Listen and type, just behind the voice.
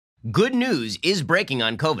Good news is breaking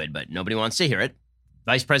on COVID, but nobody wants to hear it.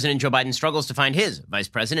 Vice President Joe Biden struggles to find his vice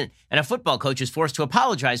president, and a football coach is forced to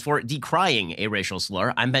apologize for decrying a racial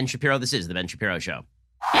slur. I'm Ben Shapiro. This is The Ben Shapiro Show.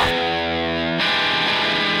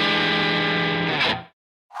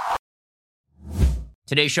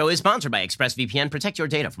 Today's show is sponsored by ExpressVPN. Protect your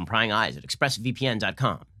data from prying eyes at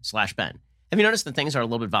expressvpn.com/Ben. Have you noticed that things are a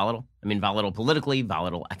little bit volatile? I mean, volatile politically,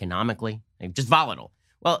 volatile economically, just volatile.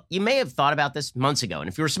 Well, you may have thought about this months ago, and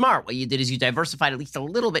if you were smart, what you did is you diversified at least a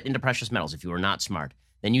little bit into precious metals. If you were not smart,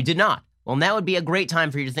 then you did not. Well, now would be a great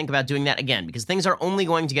time for you to think about doing that again, because things are only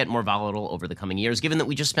going to get more volatile over the coming years, given that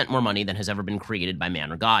we just spent more money than has ever been created by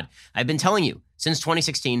man or God. I've been telling you since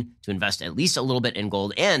 2016 to invest at least a little bit in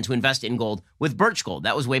gold, and to invest in gold with Birch Gold.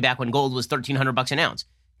 That was way back when gold was $1,300 an ounce.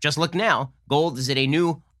 Just look now, gold is at a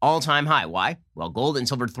new all-time high. Why? Well, gold and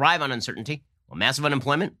silver thrive on uncertainty. Well, massive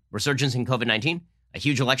unemployment, resurgence in COVID-19, a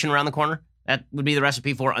huge election around the corner. That would be the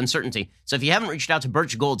recipe for uncertainty. So if you haven't reached out to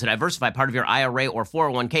Birch Gold to diversify part of your IRA or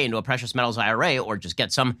 401k into a precious metals IRA, or just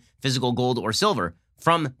get some physical gold or silver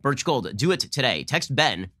from Birch Gold, do it today. Text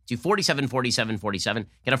Ben to 474747.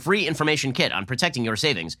 Get a free information kit on protecting your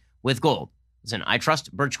savings with gold. Listen, I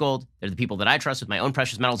trust Birch Gold. They're the people that I trust with my own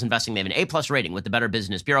precious metals investing. They have an A+ rating with the Better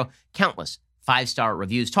Business Bureau. Countless 5-star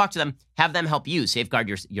reviews. Talk to them. Have them help you safeguard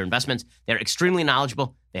your investments. They're extremely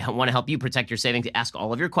knowledgeable. They want to help you protect your savings. Ask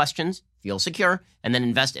all of your questions, feel secure, and then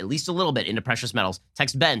invest at least a little bit into precious metals.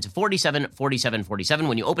 Text Ben to 474747.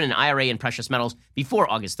 When you open an IRA in precious metals before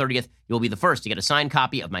August 30th, you'll be the first to get a signed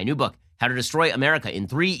copy of my new book, How to Destroy America in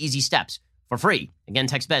 3 Easy Steps, for free. Again,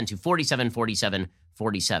 text Ben to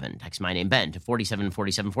 474747. Text my name, Ben, to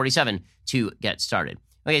 474747 to get started.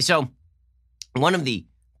 Okay, so one of the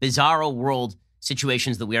bizarro world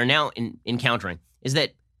situations that we are now encountering is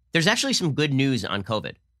that there's actually some good news on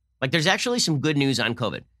COVID. There's actually some good news on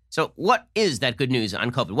COVID. So what is that good news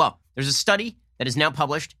on COVID? Well, there's a study that is now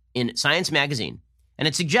published in Science Magazine, and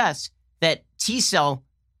it suggests that T-cell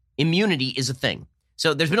immunity is a thing.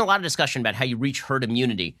 So there's been a lot of discussion about how you reach herd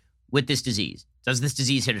immunity with this disease. Does this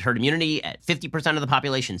disease hit herd immunity at 50% of the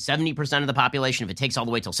population, 70% of the population? If it takes all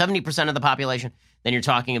the way till 70% of the population, then you're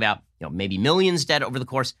talking about, maybe millions dead over the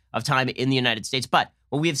course of time in the United States. But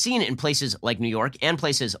what we have seen in places like New York and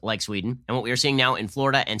places like Sweden, and what we are seeing now in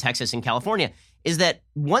Florida and Texas and California, is that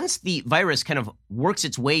once the virus kind of works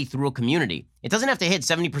its way through a community, it doesn't have to hit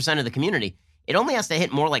 70% of the community. It only has to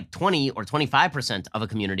hit more like 20 or 25% of a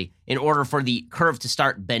community in order for the curve to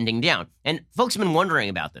start bending down. And folks have been wondering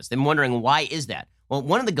about this. They've been wondering, why is that? Well,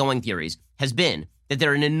 one of the going theories has been that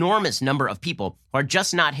there are an enormous number of people who are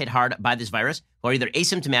just not hit hard by this virus, who are either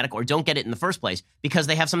asymptomatic or don't get it in the first place because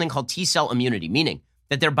they have something called T-cell immunity, meaning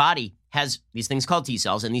that their body has these things called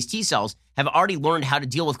T-cells, and these T-cells have already learned how to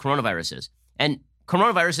deal with coronaviruses. And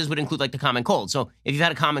coronaviruses would include like the common cold. So if you've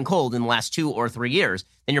had a common cold in the last 2 or 3 years,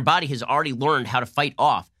 then your body has already learned how to fight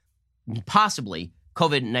off possibly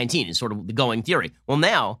COVID-19 is sort of the going theory. Well,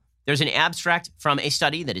 now there's an abstract from a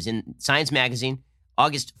study that is in Science Magazine,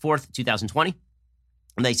 August 4th, 2020.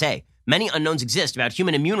 And they say, many unknowns exist about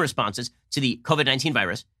human immune responses to the COVID-19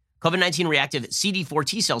 virus. COVID-19 reactive CD4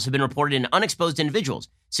 T cells have been reported in unexposed individuals,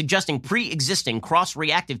 suggesting pre-existing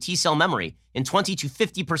cross-reactive T cell memory in 20 to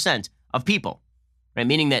 50% of people. Right?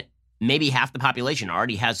 Meaning that maybe half the population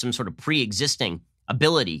already has some sort of pre-existing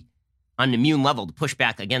ability on an immune level to push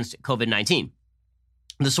back against COVID-19.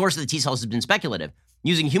 The source of the T cells has been speculative.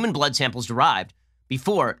 Using human blood samples derived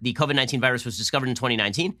before the COVID-19 virus was discovered in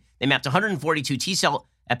 2019, they mapped 142 T cell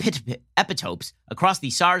epitopes across the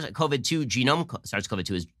SARS-CoV-2 genome,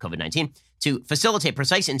 SARS-CoV-2 is COVID-19, to facilitate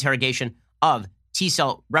precise interrogation of T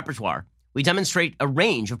cell repertoire. We demonstrate a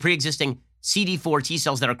range of pre-existing CD4 T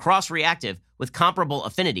cells that are cross-reactive with comparable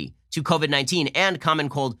affinity to COVID-19 and common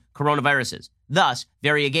cold coronaviruses. Thus,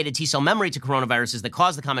 variegated T cell memory to coronaviruses that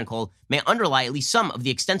cause the common cold may underlie at least some of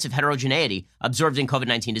the extensive heterogeneity observed in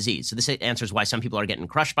COVID-19 disease. So this answers why some people are getting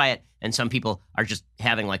crushed by it and some people are just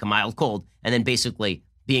having like a mild cold and then basically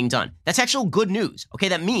being done. That's actual good news. Okay,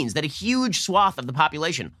 that means that a huge swath of the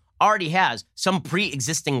population already has some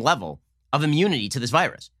pre-existing level of immunity to this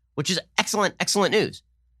virus, which is excellent, excellent news.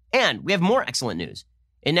 And we have more excellent news.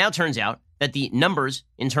 It now turns out that the numbers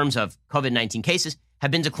in terms of COVID-19 cases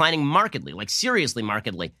have been declining markedly, like seriously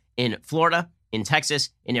markedly, in Florida, in Texas,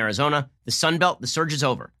 in Arizona. The Sun Belt, the surge is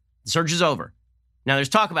over. The surge is over. Now, there's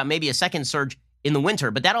talk about maybe a second surge in the winter,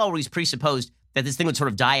 but that always presupposed that this thing would sort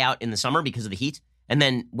of die out in the summer because of the heat. And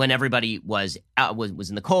then when everybody was out, was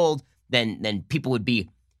in the cold, then people would be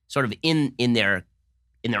sort of in their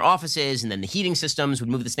offices, and then the heating systems would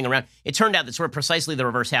move this thing around. It turned out that sort of precisely the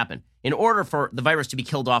reverse happened. In order for the virus to be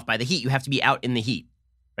killed off by the heat, you have to be out in the heat.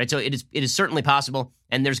 right? So it is certainly possible,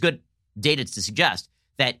 and there's good data to suggest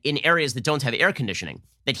that in areas that don't have air conditioning,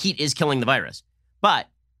 that heat is killing the virus. But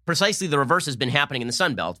precisely the reverse has been happening in the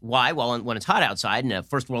Sun Belt. Why? Well, when it's hot outside in a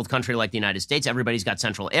first world country like the United States, everybody's got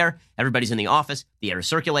central air, everybody's in the office, the air is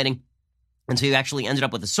circulating, and so you actually ended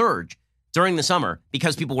up with a surge during the summer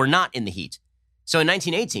because people were not in the heat. So in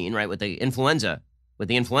 1918, right, with the influenza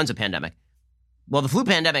pandemic, well, the flu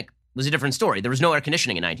pandemic was a different story. There was no air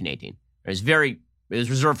conditioning in 1918. It was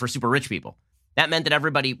reserved for super rich people. That meant that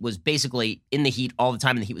everybody was basically in the heat all the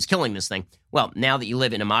time, and the heat was killing this thing. Well, now that you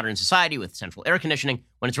live in a modern society with central air conditioning,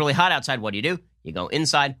 when it's really hot outside, what do? You go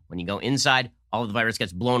inside. When you go inside, all of the virus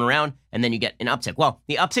gets blown around, and then you get an uptick. Well,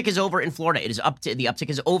 the uptick is over in Florida. The uptick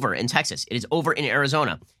is over in Texas. It is over in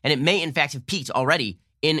Arizona, and it may, in fact, have peaked already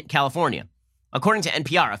in California. According to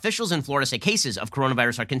NPR, officials in Florida say cases of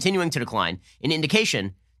coronavirus are continuing to decline, an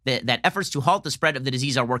indication that efforts to halt the spread of the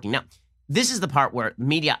disease are working. Now, this is the part where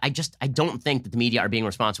media, I don't think that the media are being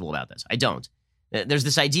responsible about this. I don't. There's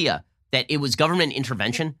this idea that it was government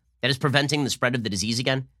intervention that is preventing the spread of the disease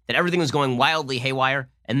again, that everything was going wildly haywire,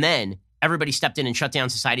 and then everybody stepped in and shut down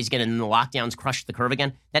societies again, and then the lockdowns crushed the curve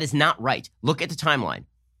again. That is not right. Look at the timeline.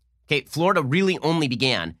 Okay, Florida really only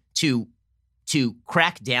began to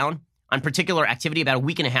crack down on particular activity about a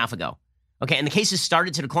week and a half ago. Okay, and the cases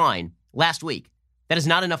started to decline last week. That is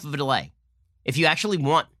not enough of a delay. If you actually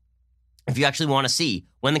want to see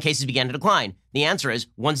when the cases began to decline, the answer is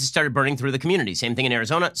once it started burning through the community. Same thing in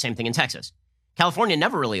Arizona, same thing in Texas. California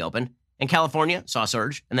never really opened, and California saw a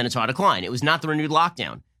surge, and then it saw a decline. It was not the renewed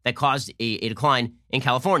lockdown that caused a decline in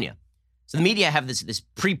California. So the media have this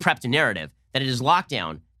pre-prepped narrative that it is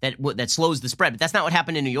lockdown that slows the spread, but that's not what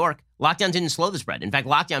happened in New York. Lockdown didn't slow the spread. In fact,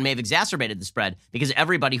 lockdown may have exacerbated the spread because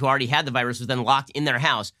everybody who already had the virus was then locked in their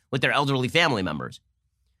house with their elderly family members.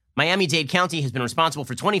 Miami-Dade County has been responsible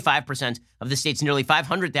for 25% of the state's nearly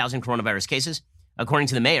 500,000 coronavirus cases. According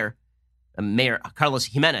to the mayor, Carlos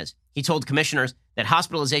Jimenez, he told commissioners that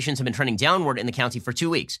hospitalizations have been trending downward in the county for 2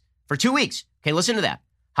 weeks. For 2 weeks. Okay, listen to that.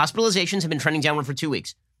 Hospitalizations have been trending downward for 2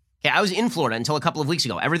 weeks. Okay, I was in Florida until a couple of weeks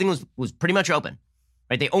ago. Everything was pretty much open.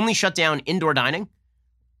 Right? They only shut down indoor dining.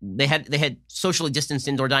 They had socially distanced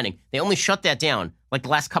indoor dining. They only shut that down like the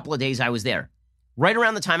last couple of days I was there. Right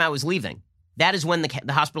around the time I was leaving, that is when the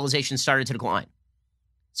hospitalizations started to decline.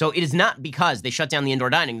 So it is not because they shut down the indoor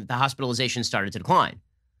dining that the hospitalizations started to decline.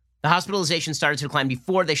 The hospitalizations started to decline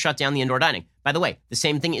before they shut down the indoor dining. By the way, the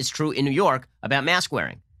same thing is true in New York about mask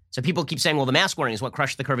wearing. So people keep saying, well, the mask wearing is what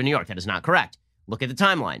crushed the curve in New York. That is not correct. Look at the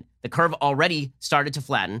timeline. The curve already started to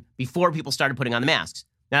flatten before people started putting on the masks.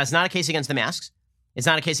 Now, it's not a case against the masks. It's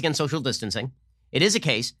not a case against social distancing. It is a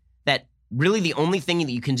case that really the only thing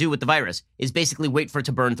that you can do with the virus is basically wait for it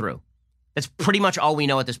to burn through. That's pretty much all we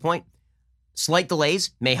know at this point. Slight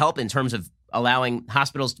delays may help in terms of allowing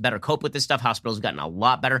hospitals to better cope with this stuff. Hospitals have gotten a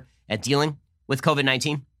lot better at dealing with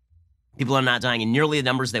COVID-19. People are not dying in nearly the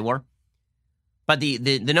numbers they were. But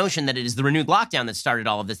the notion that it is the renewed lockdown that started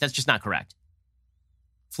all of this, that's just not correct.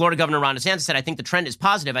 Florida Governor Ron DeSantis said, I think the trend is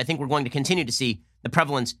positive. I think we're going to continue to see the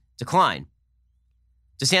prevalence decline.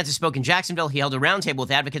 DeSantis spoke in Jacksonville. He held a roundtable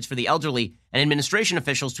with advocates for the elderly and administration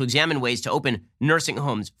officials to examine ways to open nursing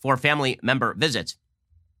homes for family member visits.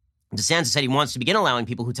 DeSantis said he wants to begin allowing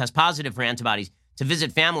people who test positive for antibodies to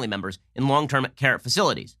visit family members in long-term care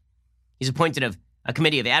facilities. He's appointed a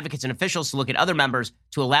committee of advocates and officials to look at other members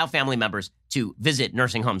to allow family members to visit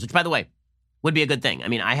nursing homes, which, by the way, would be a good thing. I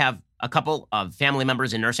mean, I have a couple of family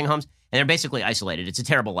members in nursing homes, and they're basically isolated. It's a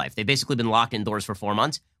terrible life. They've basically been locked indoors for 4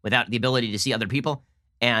 months without the ability to see other people.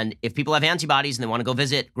 And if people have antibodies and they want to go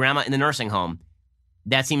visit grandma in the nursing home,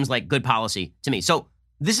 that seems like good policy to me. So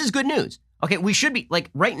this is good news. Okay, we should be, like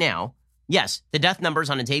right now, yes, the death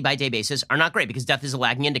numbers on a day-by-day basis are not great because death is a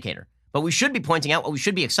lagging indicator. But we should be pointing out what we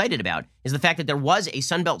should be excited about is the fact that there was a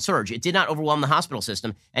Sunbelt surge. It did not overwhelm the hospital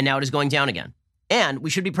system, and now it is going down again. And we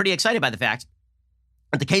should be pretty excited by the fact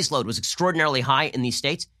that the caseload was extraordinarily high in these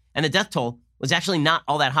states, and the death toll was actually not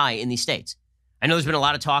all that high in these states. I know there's been a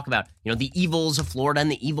lot of talk about, the evils of Florida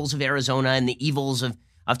and the evils of Arizona and the evils of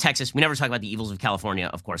Texas. We never talk about the evils of California,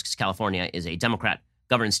 of course, because California is a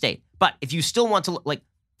Democrat-governed state. But if you still want to look, like,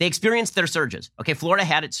 they experienced their surges. Okay, Florida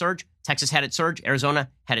had its surge. Texas had its surge. Arizona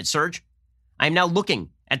had its surge. I am now looking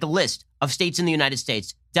at the list of states in the United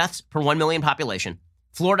States, deaths per 1 million population.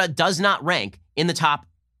 Florida does not rank in the top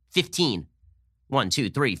 15. 1, 2,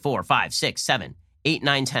 3, 4, 5, 6, 7, 8,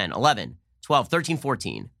 9, 10, 11, 12, 13,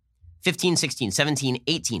 14, 15, 16, 17,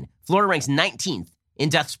 18. Florida ranks 19th in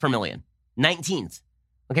deaths per million. 19th.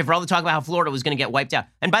 Okay, for all the talk about how Florida was going to get wiped out.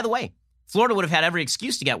 And by the way, Florida would have had every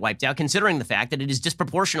excuse to get wiped out, considering the fact that it is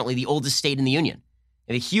disproportionately the oldest state in the union.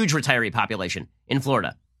 They have a huge retiree population in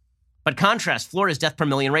Florida. But contrast Florida's death per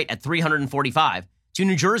million rate at 345 to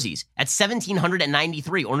New Jersey's at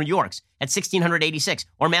 1,793, or New York's at 1,686,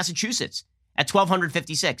 or Massachusetts at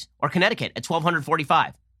 1,256, or Connecticut at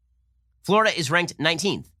 1,245. Florida is ranked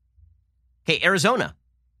 19th. Okay, Arizona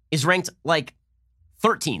is ranked like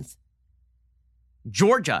 13th.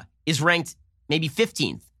 Georgia is ranked maybe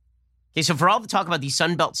 15th. Okay, so for all the talk about these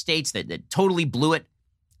Sunbelt states that totally blew it,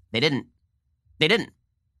 they didn't. They didn't.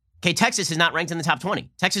 Okay, Texas is not ranked in the top 20.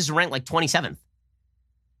 Texas is ranked like 27th.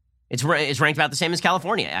 It's ranked about the same as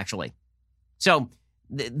California, actually. So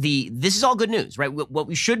this is all good news, right? What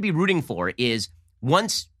we should be rooting for is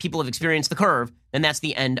once people have experienced the curve, then that's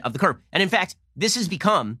the end of the curve. And in fact, this has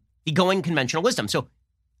become the going conventional wisdom. So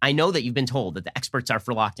I know that you've been told that the experts are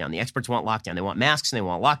for lockdown. The experts want lockdown. They want masks and they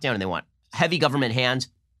want lockdown and they want heavy government hands.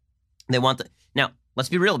 They want Now, let's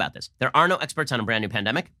be real about this. There are no experts on a brand new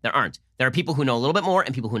pandemic. There aren't. There are people who know a little bit more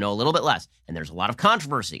and people who know a little bit less. And there's a lot of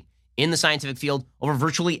controversy in the scientific field over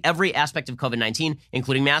virtually every aspect of COVID-19,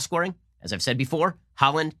 including mask wearing. As I've said before,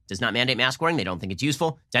 Holland does not mandate mask wearing. They don't think it's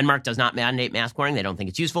useful. Denmark does not mandate mask wearing. They don't think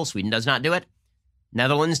it's useful. Sweden does not do it.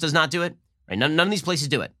 Netherlands does not do it. Right? None of these places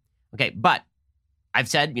do it. Okay, but I've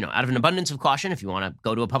said, out of an abundance of caution, if you want to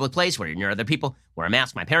go to a public place where you're near other people, wear a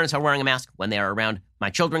mask. My parents are wearing a mask when they are around my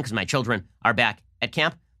children because my children are back at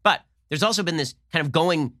camp. But there's also been this kind of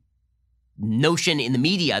going notion in the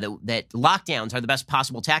media that lockdowns are the best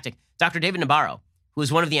possible tactic. Dr. David Nabarro, who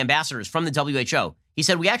is one of the ambassadors from the WHO, he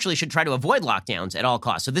said we actually should try to avoid lockdowns at all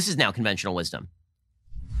costs. So this is now conventional wisdom.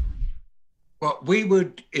 Well, we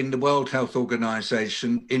would, in the World Health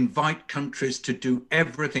Organization, invite countries to do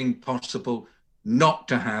everything possible not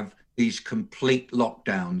to have these complete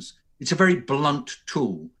lockdowns. It's a very blunt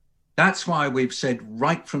tool. That's why we've said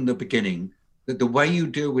right from the beginning that the way you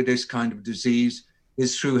deal with this kind of disease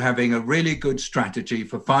is through having a really good strategy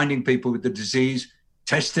for finding people with the disease,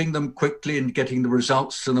 testing them quickly and getting the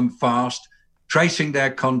results to them fast, tracing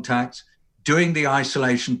their contacts, doing the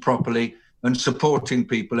isolation properly, and supporting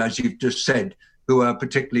people, as you've just said, who are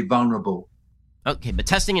particularly vulnerable. Okay, but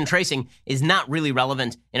testing and tracing is not really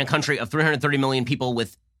relevant in a country of 330 million people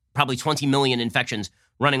with probably 20 million infections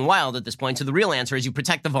running wild at this point. So the real answer is you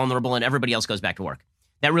protect the vulnerable and everybody else goes back to work.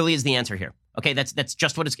 That really is the answer here. Okay, that's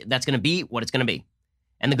just that's going to be what it's going to be.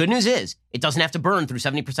 And the good news is it doesn't have to burn through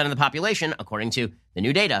 70% of the population, according to the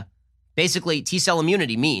new data. Basically, T-cell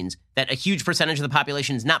immunity means that a huge percentage of the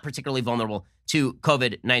population is not particularly vulnerable to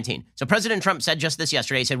COVID-19. So President Trump said just this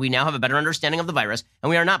yesterday. He said, we now have a better understanding of the virus, and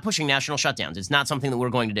we are not pushing national shutdowns. It's not something that we're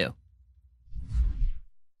going to do.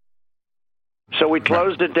 So we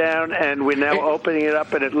closed it down, and we're now opening it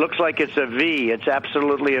up, and it looks like it's a V. It's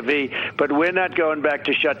absolutely a V. But we're not going back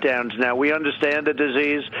to shutdowns now. We understand the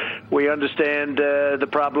disease. We understand the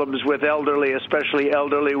problems with elderly, especially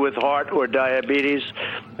elderly with heart or diabetes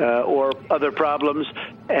or other problems,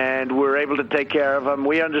 and we're able to take care of them.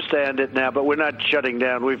 We understand it now, but we're not shutting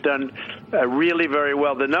down. We've done really very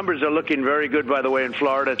well. The numbers are looking very good, by the way, in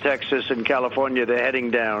Florida, Texas, and California. They're heading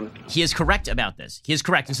down. He is correct about this. He is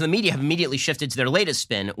correct. And so the media have immediately shifted to their latest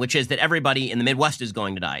spin, which is that everybody in the Midwest is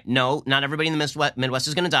going to die. No, not everybody in the Midwest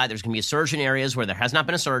is going to die. There's going to be a surge in areas where there has not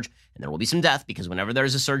been a surge, and there will be some death, because whenever there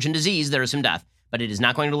is a surge in disease, there is some death. But it is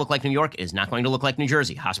not going to look like New York. It is not going to look like New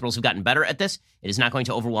Jersey. Hospitals have gotten better at this. It is not going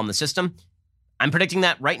to overwhelm the system. I'm predicting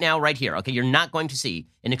that right now, right here. Okay, you're not going to see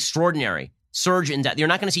an extraordinary surge in death. You're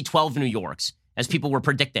not going to see 12 New Yorks, as people were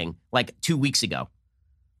predicting like 2 weeks ago.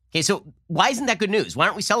 Okay, so why isn't that good news? Why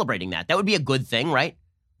aren't we celebrating that? That would be a good thing, right?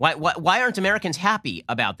 Why aren't Americans happy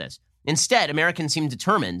about this? Instead, Americans seem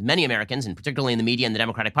determined, many Americans, and particularly in the media and the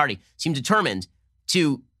Democratic Party, seem determined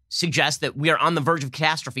to suggest that we are on the verge of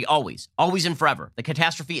catastrophe always and forever. The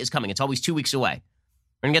catastrophe is coming. It's always 2 weeks away.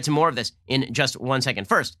 We're going to get to more of this in just 1 second.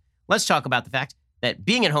 First, let's talk about the fact that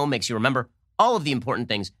being at home makes you remember all of the important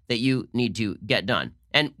things that you need to get done.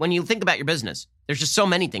 And when you think about your business, there's just so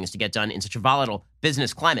many things to get done in such a volatile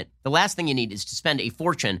business climate. The last thing you need is to spend a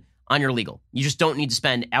fortune on your legal. You just don't need to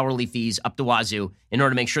spend hourly fees up the wazoo in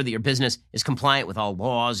order to make sure that your business is compliant with all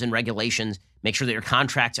laws and regulations, make sure that your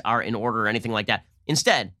contracts are in order or anything like that.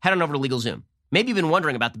 Instead, head on over to LegalZoom. Maybe you've been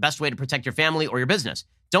wondering about the best way to protect your family or your business.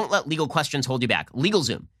 Don't let legal questions hold you back.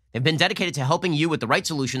 LegalZoom. They've been dedicated to helping you with the right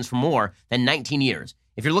solutions for more than 19 years.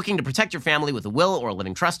 If you're looking to protect your family with a will or a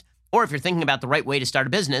living trust, or if you're thinking about the right way to start a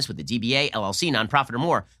business with a DBA, LLC, nonprofit, or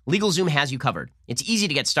more, LegalZoom has you covered. It's easy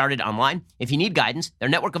to get started online. If you need guidance, their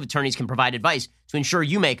network of attorneys can provide advice to ensure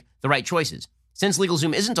you make the right choices. Since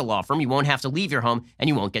LegalZoom isn't a law firm, you won't have to leave your home and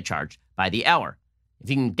you won't get charged by the hour. If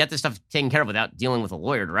you can get this stuff taken care of without dealing with a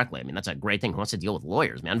lawyer directly, I mean, that's a great thing. Who wants to deal with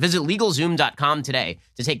lawyers, man? Visit LegalZoom.com today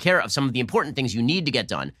to take care of some of the important things you need to get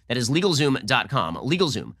done. That is LegalZoom.com.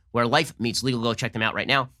 LegalZoom, where life meets legal. Go check them out right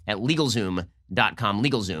now at LegalZoom.com.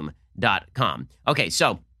 LegalZoom.com. Okay,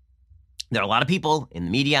 so there are a lot of people in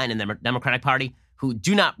the media and in the Democratic Party who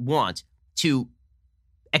do not want to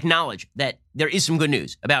acknowledge that there is some good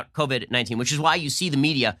news about COVID-19, which is why you see the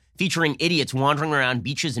media featuring idiots wandering around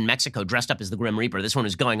beaches in Mexico dressed up as the Grim Reaper. This one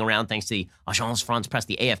is going around thanks to the Agence France-Presse,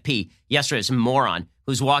 the AFP. Yesterday, some moron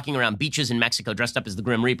who's walking around beaches in Mexico dressed up as the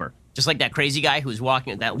Grim Reaper. Just like that crazy guy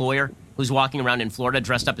that lawyer who's walking around in Florida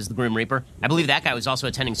dressed up as the Grim Reaper. I believe that guy was also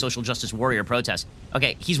attending social justice warrior protests.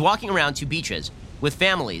 Okay, he's walking around to beaches with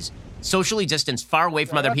families, socially distanced, far away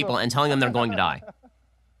from other people, and telling them they're going to die.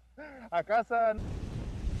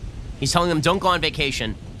 He's telling them, don't go on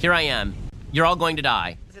vacation. Here I am. You're all going to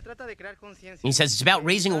die. He says it's about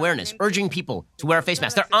raising awareness, urging people to wear a face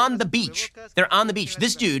mask. They're on the beach. They're on the beach.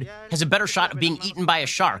 This dude has a better shot of being eaten by a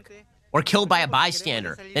shark or killed by a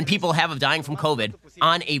bystander than people have of dying from COVID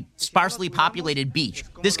on a sparsely populated beach.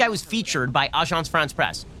 This guy was featured by Agence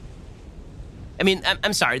France-Presse. I mean,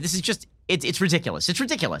 I'm sorry. This is just, it's ridiculous. It's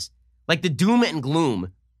ridiculous. Like, the doom and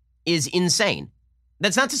gloom is insane.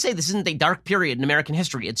 That's not to say this isn't a dark period in American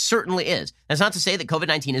history. It certainly is. That's not to say that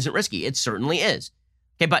COVID-19 isn't risky. It certainly is.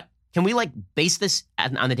 Okay, but can we, base this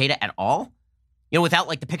on the data at all? You know, without,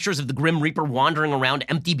 the pictures of the Grim Reaper wandering around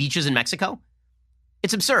empty beaches in Mexico?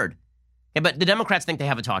 It's absurd. Okay, but the Democrats think they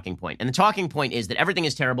have a talking point, and the talking point is that everything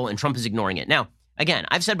is terrible and Trump is ignoring it. Now, again,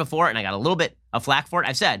 I've said before, and I got a little bit of flack for it,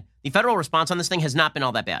 I've said the federal response on this thing has not been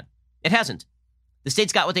all that bad. It hasn't. The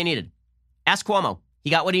states got what they needed. Ask Cuomo. He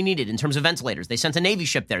got what he needed in terms of ventilators. They sent a Navy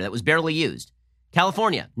ship there that was barely used.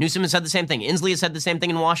 California, Newsom has said the same thing. Inslee has said the same thing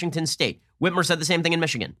in Washington State. Whitmer said the same thing in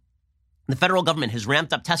Michigan. The federal government has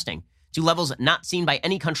ramped up testing to levels not seen by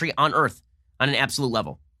any country on earth on an absolute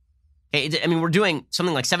level. Okay, I mean, we're doing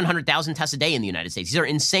something like 700,000 tests a day in the United States. These are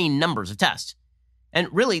insane numbers of tests. And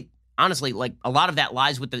really, honestly, a lot of that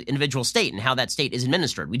lies with the individual state and how that state is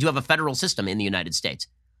administered. We do have a federal system in the United States.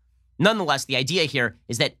 Nonetheless, the idea here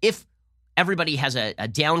is that if everybody has a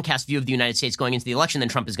downcast view of the United States going into the election, then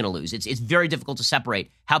Trump is going to lose. It's very difficult to separate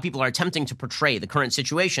how people are attempting to portray the current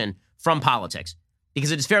situation from politics,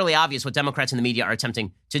 because it is fairly obvious what Democrats in the media are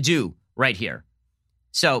attempting to do right here.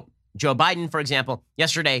 So Joe Biden, for example,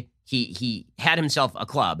 yesterday, he had himself a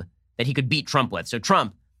club that he could beat Trump with. So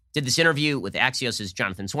Trump did this interview with Axios'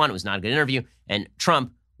 Jonathan Swan. It was not a good interview. And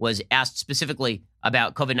Trump was asked specifically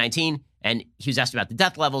about COVID-19, and he was asked about the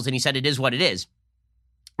death levels, and he said it is what it is,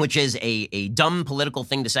 which is a dumb political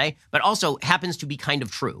thing to say, but also happens to be kind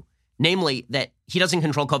of true. Namely, that he doesn't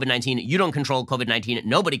control COVID-19. You don't control COVID-19.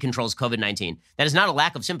 Nobody controls COVID-19. That is not a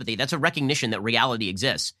lack of sympathy. That's a recognition that reality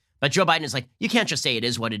exists. But Joe Biden is like, you can't just say it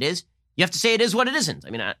is what it is. You have to say it is what it isn't. I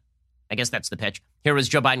mean, I guess that's the pitch. Here was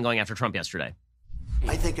Joe Biden going after Trump yesterday.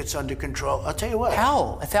 I think it's under control. I'll tell you what.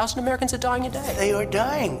 How? 1,000 Americans are dying a day. They are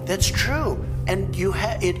dying. That's true. And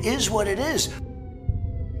it is what it is.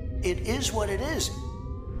 It is what it is.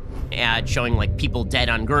 Ad showing people dead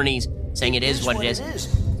on gurneys, saying it is what it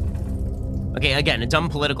is. Okay, again, a dumb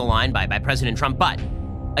political line by President Trump. But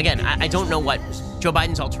again, I don't know what Joe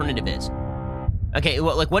Biden's alternative is. Okay,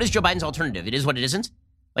 well, what is Joe Biden's alternative? It is what it isn't?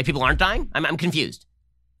 People aren't dying? I'm confused.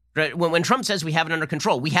 When Trump says we have it under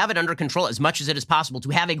control, we have it under control as much as it is possible to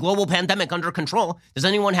have a global pandemic under control. Does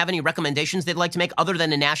anyone have any recommendations they'd like to make other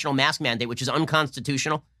than a national mask mandate, which is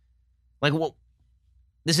unconstitutional?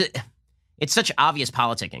 It's such obvious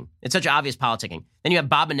politicking. It's such obvious politicking. Then you have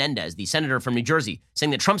Bob Menendez, the senator from New Jersey, saying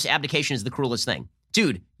that Trump's abdication is the cruelest thing.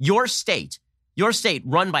 Dude, your state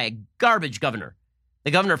run by a garbage governor,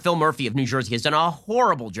 the governor Phil Murphy of New Jersey, has done a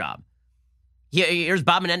horrible job. Here's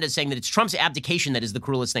Bob Menendez saying that it's Trump's abdication that is the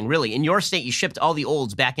cruelest thing. Really, in your state, you shipped all the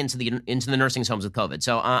olds back into the nursing homes with COVID.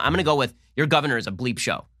 So I'm going to go with your governor is a bleep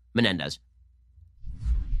show, Menendez.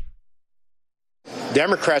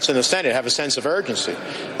 Democrats in the Senate have a sense of urgency.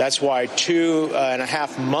 That's why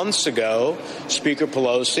 2.5 months ago, Speaker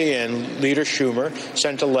Pelosi and Leader Schumer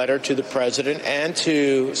sent a letter to the president and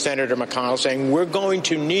to Senator McConnell saying we're going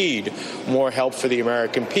to need more help for the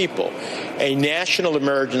American people. A national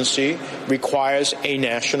emergency requires a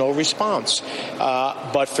national response.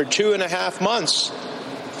 But for 2.5 months,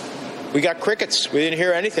 we got crickets. We didn't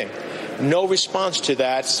hear anything. No response to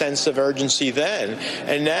that sense of urgency then.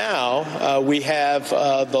 And now we have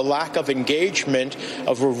the lack of engagement,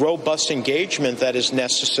 of a robust engagement that is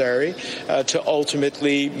necessary to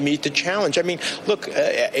ultimately meet the challenge. I mean, look,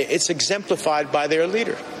 it's exemplified by their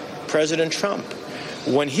leader, President Trump.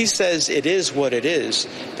 when he says it is what it is,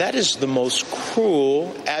 that is the most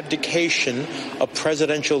cruel abdication of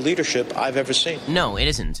presidential leadership I've ever seen. No, it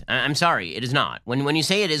isn't. I'm sorry, it is not. When you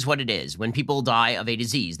say it is what it is, when people die of a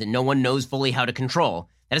disease that no one knows fully how to control,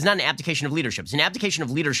 that is not an abdication of leadership. It's an abdication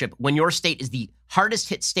of leadership when your state is the hardest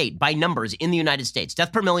hit state by numbers in the United States.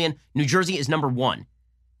 Death per million, New Jersey is number one.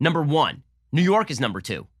 Number one. New York is number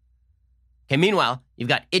two. Okay, meanwhile, you've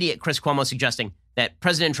got idiot Chris Cuomo suggesting that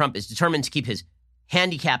President Trump is determined to keep his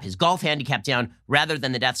handicap, his golf handicap down rather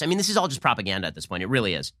than the deaths. I mean, this is all just propaganda at this point. It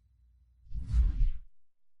really is.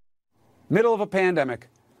 Middle of a pandemic,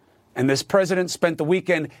 and this president spent the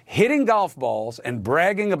weekend hitting golf balls and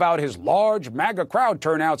bragging about his large MAGA crowd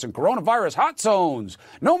turnouts in coronavirus hot zones.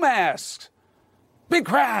 No masks. Big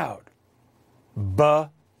crowd.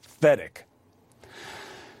 Pathetic.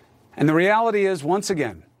 And the reality is, once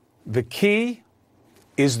again, the key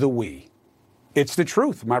is the we. It's the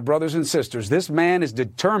truth, my brothers and sisters. This man is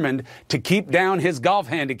determined to keep down his golf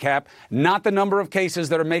handicap, not the number of cases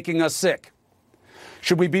that are making us sick.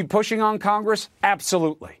 Should we be pushing on Congress?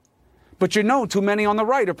 Absolutely. But too many on the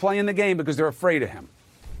right are playing the game because they're afraid of him.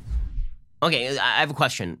 Okay, I have a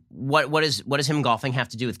question. What does him golfing have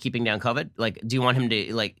to do with keeping down COVID? Like, do you want him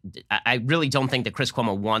to, I really don't think that Chris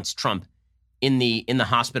Cuomo wants Trump in the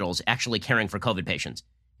hospitals actually caring for COVID patients.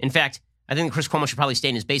 In fact, I think Chris Cuomo should probably stay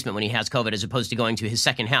in his basement when he has COVID as opposed to going to his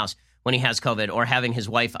second house when he has COVID or having his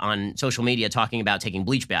wife on social media talking about taking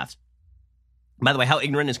bleach baths. By the way, how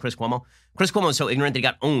ignorant is Chris Cuomo? Chris Cuomo is so ignorant that he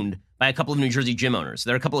got owned by a couple of New Jersey gym owners.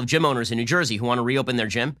 There are a couple of gym owners in New Jersey who want to reopen their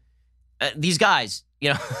gym. These guys,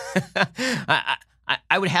 I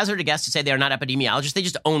would hazard a guess to say they are not epidemiologists. They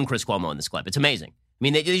just own Chris Cuomo in this clip. It's amazing. I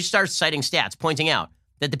mean, they just start citing stats pointing out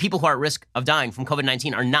that the people who are at risk of dying from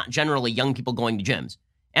COVID-19 are not generally young people going to gyms.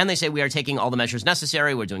 And they say we are taking all the measures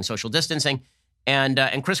necessary. We're doing social distancing. And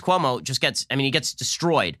Chris Cuomo just gets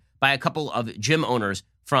destroyed by a couple of gym owners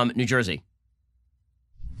from New Jersey.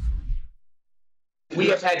 We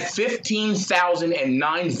have had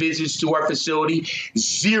 15,009 visits to our facility,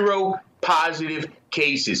 0 positive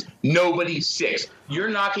cases, nobody sick. You're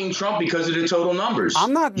knocking Trump because of the total numbers.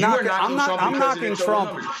 I'm knocking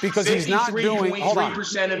Trump because he's not doing. Hold on.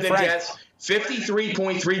 53.3% of the deaths.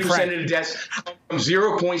 53.3% of the deaths from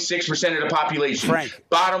 0.6% of the population. Frank.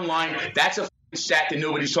 Bottom line, that's a stat that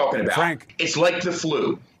nobody's talking about. Frank. It's like the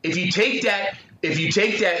flu. If you take that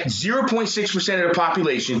 0.6% of the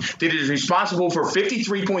population that is responsible for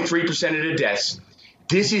 53.3% of the deaths,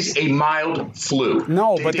 this is a mild flu.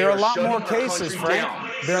 No, but there are a lot more cases, Frank.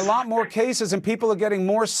 There are a lot more cases, and people are getting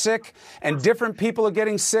more sick, and different people are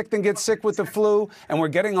getting sick than get sick with the flu, and we're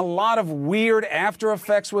getting a lot of weird after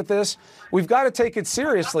effects with this. We've got to take it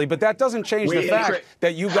seriously, but that doesn't change the fact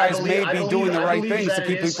that you guys may be doing the right things to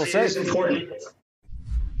keep people safe.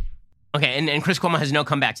 Okay, and Chris Cuomo has no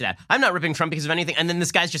comeback to that. I'm not ripping Trump because of anything. And then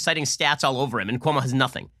this guy's just citing stats all over him, and Cuomo has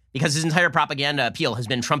nothing. Because his entire propaganda appeal has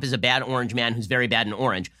been Trump is a bad orange man who's very bad in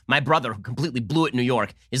orange. My brother, who completely blew it in New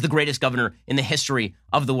York, is the greatest governor in the history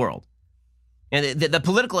of the world. And the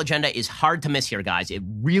political agenda is hard to miss here, guys. It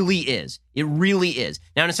really is. It really is.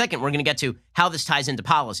 Now, in a second, we're going to get to how this ties into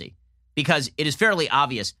policy. Because it is fairly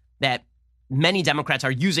obvious that many Democrats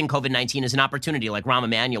are using COVID-19 as an opportunity, like Rahm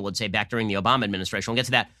Emanuel would say back during the Obama administration. We'll get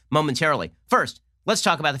to that momentarily. First, let's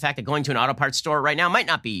talk about the fact that going to an auto parts store right now might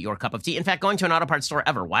not be your cup of tea. In fact, going to an auto parts store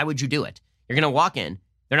ever, why would you do it? You're going to walk in.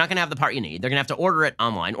 They're not going to have the part you need. They're going to have to order it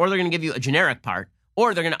online, or they're going to give you a generic part,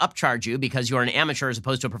 or they're going to upcharge you because you're an amateur as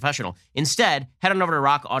opposed to a professional. Instead, head on over to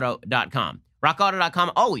rockauto.com.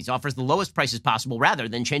 RockAuto.com always offers the lowest prices possible rather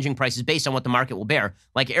than changing prices based on what the market will bear,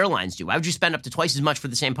 like airlines do. Why would you spend up to twice as much for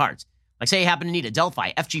the same parts? Like, say you happen to need a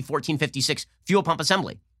Delphi FG1456 fuel pump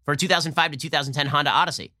assembly for a 2005 to 2010 Honda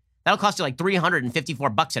Odyssey. That'll cost you like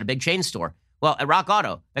 $354 at a big chain store. Well, at Rock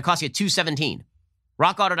Auto, that costs you $217.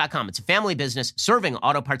 RockAuto.com. It's a family business serving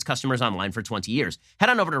auto parts customers online for 20 years. Head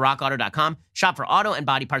on over to RockAuto.com. Shop for auto and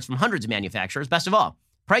body parts from hundreds of manufacturers. Best of all,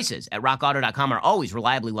 prices at RockAuto.com are always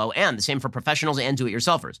reliably low, and the same for professionals and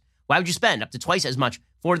do-it-yourselfers. Why would you spend up to twice as much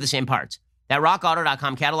for the same parts? That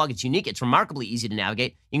RockAuto.com catalog, it's unique. It's remarkably easy to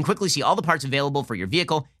navigate. You can quickly see all the parts available for your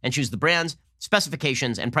vehicle and choose the brands,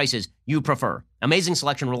 specifications, and prices you prefer. Amazing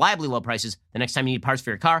selection, reliably low prices. The next time you need parts for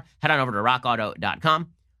your car, head on over to RockAuto.com.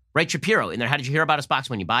 Write Shapiro in there. How did you hear about us box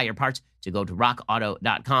when you buy your parts? To go to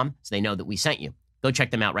RockAuto.com so they know that we sent you. Go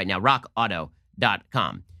check them out right now,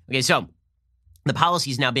 RockAuto.com. Okay, so the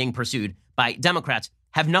policies now being pursued by Democrats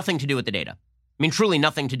have nothing to do with the data. I mean, truly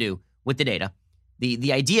nothing to do with the data.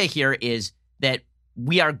 The idea here is that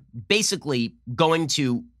we are basically going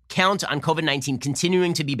to count on COVID-19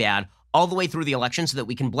 continuing to be bad all the way through the election so that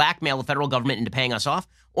we can blackmail the federal government into paying us off,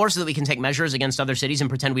 or so that we can take measures against other cities and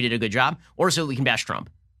pretend we did a good job, or so that we can bash Trump.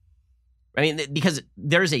 I mean, because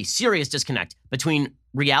there's a serious disconnect between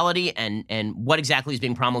reality and what exactly is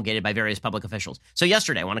being promulgated by various public officials. So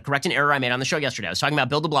yesterday, I want to correct an error I made on the show yesterday. I was talking about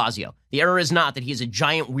Bill de Blasio. The error is not that he is a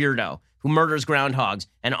giant weirdo who murders groundhogs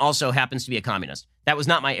and also happens to be a communist. That was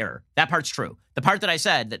not my error. That part's true. The part that I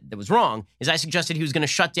said that was wrong is I suggested he was going to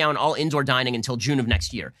shut down all indoor dining until June of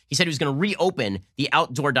next year. He said he was going to reopen the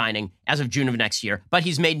outdoor dining as of June of next year, but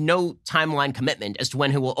he's made no timeline commitment as to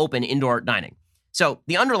when he will open indoor dining. So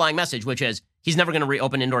the underlying message, which is he's never going to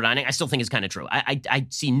reopen indoor dining, I still think is kind of true. I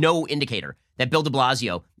see no indicator that Bill de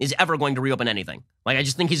Blasio is ever going to reopen anything. Like, I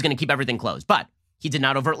just think he's going to keep everything closed. But he did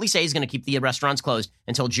not overtly say he's going to keep the restaurants closed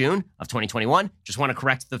until June of 2021. Just want to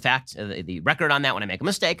correct the fact, the record on that. When I make a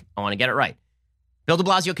mistake, I want to get it right. Bill de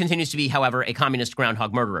Blasio continues to be, however, a communist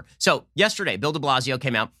groundhog murderer. So yesterday, Bill de Blasio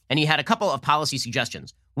came out and he had a couple of policy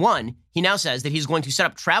suggestions. One, he now says that he's going to set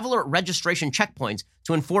up traveler registration checkpoints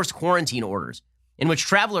to enforce quarantine orders, in which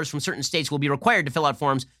travelers from certain states will be required to fill out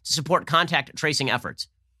forms to support contact tracing efforts.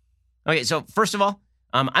 Okay, so first of all,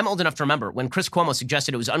 I'm old enough to remember when Chris Cuomo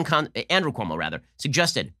suggested it was Andrew Cuomo, rather,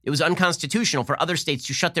 suggested it was unconstitutional for other states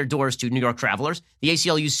to shut their doors to New York travelers. The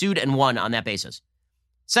ACLU sued and won on that basis.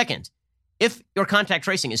 Second, if your contact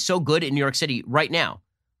tracing is so good in New York City right now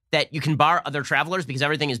that you can bar other travelers because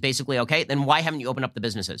everything is basically okay, then why haven't you opened up the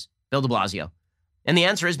businesses? Bill de Blasio. And the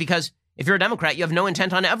answer is because if you're a Democrat, you have no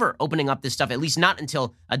intent on ever opening up this stuff, at least not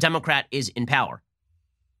until a Democrat is in power.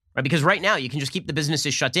 Right? Because right now you can just keep the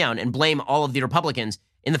businesses shut down and blame all of the Republicans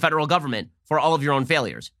in the federal government for all of your own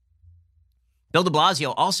failures. Bill de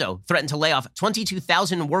Blasio also threatened to lay off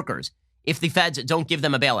 22,000 workers if the feds don't give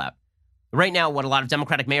them a bailout. Right now, what a lot of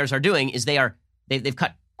Democratic mayors are doing is they've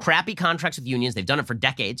cut crappy contracts with unions. They've done it for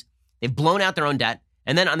decades. They've blown out their own debt.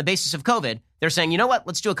 And then on the basis of COVID, they're saying, you know what?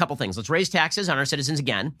 Let's do a couple things. Let's raise taxes on our citizens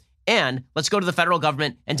again. And let's go to the federal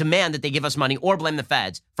government and demand that they give us money or blame the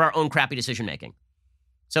feds for our own crappy decision making.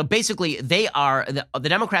 So basically, they are the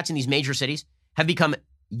Democrats in these major cities have become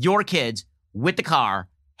your kids with the car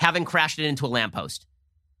having crashed it into a lamppost.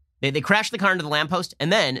 They crash the car into the lamppost, and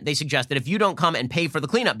then they suggest that if you don't come and pay for the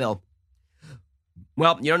cleanup bill,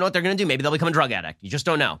 well, you don't know what they're going to do. Maybe they'll become a drug addict. You just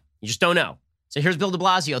don't know. You just don't know. So here's Bill de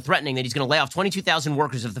Blasio threatening that he's going to lay off 22,000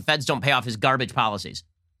 workers if the feds don't pay off his garbage policies.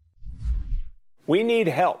 We need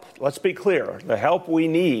help. Let's be clear. The help we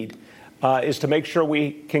need is to make sure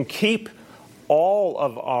we can keep all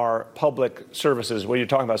of our public services, where you're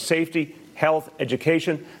talking about safety, health,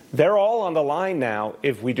 education, they're all on the line now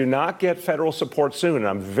if we do not get federal support soon. And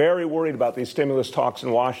I'm very worried about these stimulus talks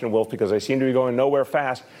in Washington, Wolf, because they seem to be going nowhere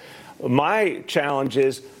fast. My challenge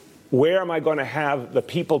is, where am I going to have the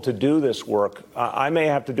people to do this work? I may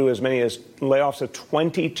have to do as many as layoffs of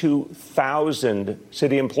 22,000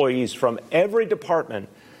 city employees from every department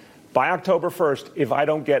by October 1st if I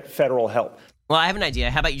don't get federal help. Well, I have an idea.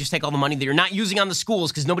 How about you just take all the money that you're not using on the schools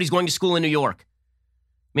because nobody's going to school in New York?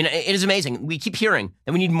 I mean, it is amazing. We keep hearing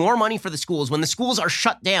that we need more money for the schools when the schools are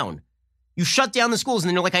shut down. You shut down the schools and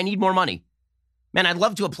then you're like, I need more money. Man, I'd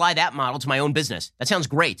love to apply that model to my own business. That sounds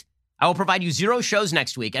great. I will provide you 0 shows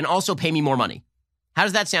next week and also pay me more money. How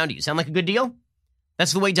does that sound to you? Sound like a good deal?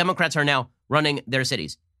 That's the way Democrats are now running their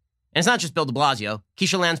cities. And it's not just Bill de Blasio.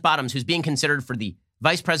 Keisha Lance Bottoms, who's being considered for the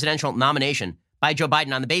vice presidential nomination by Joe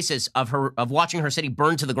Biden on the basis of watching her city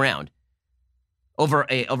burn to the ground over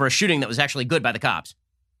a shooting that was actually good by the cops,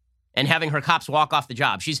 and having her cops walk off the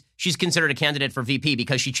job. She's considered a candidate for VP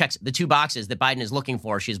because she checks the 2 boxes that Biden is looking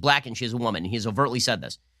for. She's black and she's a woman. He has overtly said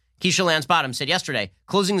this. Keisha Lance Bottoms said yesterday,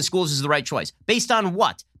 closing the schools is the right choice. Based on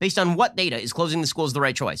what? Based on what data is closing the schools the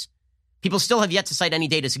right choice? People still have yet to cite any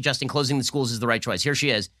data suggesting closing the schools is the right choice. Here she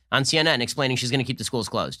is on CNN explaining she's going to keep the schools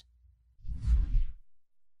closed.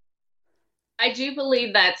 I do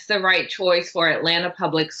believe that's the right choice for Atlanta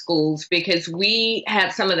Public Schools because we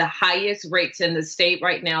have some of the highest rates in the state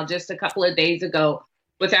right now. Just a couple of days ago,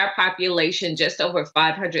 with our population just over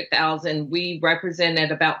 500,000, we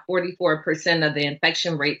represented about 44% of the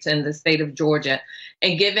infection rates in the state of Georgia.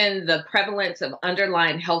 And given the prevalence of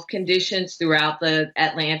underlying health conditions throughout the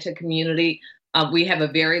Atlanta community, we have a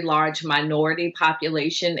very large minority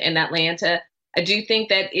population in Atlanta. I do think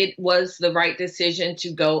that it was the right decision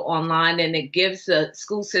to go online, and it gives the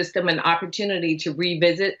school system an opportunity to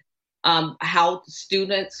revisit how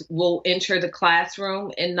students will enter the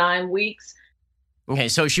classroom in 9 weeks. Okay,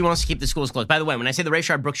 so she wants to keep the schools closed. By the way, when I say the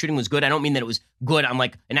Rayshard Brooks shooting was good, I don't mean that it was good on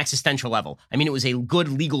like an existential level. I mean it was a good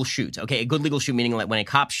legal shoot. Okay, a good legal shoot meaning like when a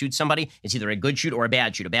cop shoots somebody, it's either a good shoot or a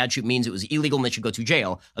bad shoot. A bad shoot means it was illegal and they should go to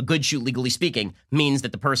jail. A good shoot, legally speaking, means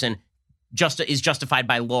that the person is justified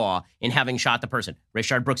by law in having shot the person.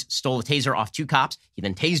 Rayshard Brooks stole a taser off 2 cops. He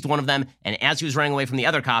then tased one of them. And as he was running away from the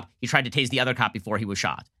other cop, he tried to tase the other cop before he was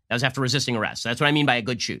shot. That was after resisting arrest. So that's what I mean by a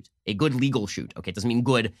good shoot, a good legal shoot. Okay, it doesn't mean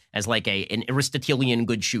good as like an Aristotelian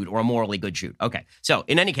good shoot or a morally good shoot. Okay, so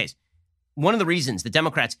in any case, one of the reasons the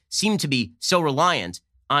Democrats seem to be so reliant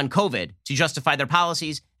on COVID to justify their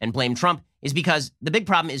policies and blame Trump is because the big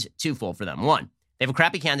problem is twofold for them. One, they have a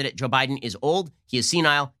crappy candidate. Joe Biden is old. He is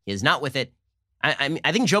senile. He is not with it.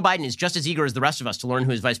 I think Joe Biden is just as eager as the rest of us to learn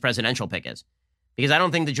who his vice presidential pick is, because I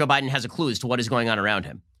don't think that Joe Biden has a clue as to what is going on around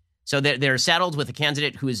him. So they're saddled with a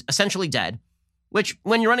candidate who is essentially dead, which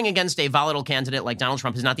when you're running against a volatile candidate like Donald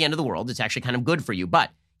Trump is not the end of the world. It's actually kind of good for you.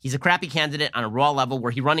 But he's a crappy candidate on a raw level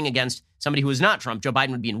where he's running against somebody who is not Trump. Joe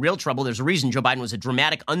Biden would be in real trouble. There's a reason Joe Biden was a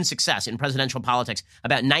dramatic unsuccess in presidential politics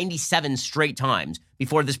about 97 straight times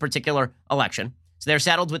before this particular election. So they're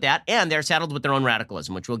saddled with that, and they're saddled with their own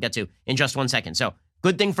radicalism, which we'll get to in just 1 second. So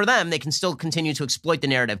good thing for them. They can still continue to exploit the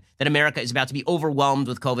narrative that America is about to be overwhelmed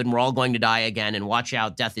with COVID and we're all going to die again. And watch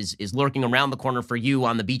out, death is lurking around the corner for you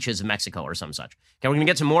on the beaches of Mexico or some such. Okay, we're going to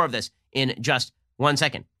get to more of this in just 1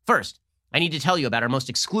 second. First, I need to tell you about our most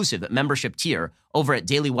exclusive membership tier over at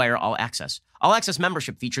Daily Wire All Access. All Access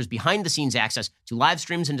membership features behind-the-scenes access to live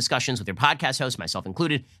streams and discussions with your podcast hosts, myself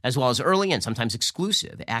included, as well as early and sometimes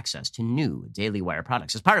exclusive access to new Daily Wire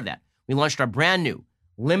products. As part of that, we launched our brand new,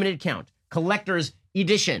 limited count, collector's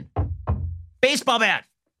edition baseball bat.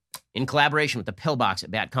 In collaboration with the Pillbox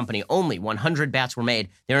Bat Company, only 100 bats were made.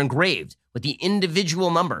 They're engraved with the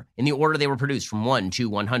individual number in the order they were produced from 1 to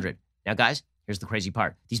 100. Now, guys, here's the crazy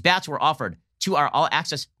part. These bats were offered to our All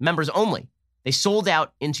Access members only. They sold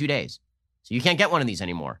out in 2 days. So you can't get one of these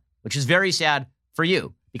anymore, which is very sad for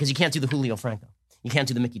you because you can't do the Julio Franco. You can't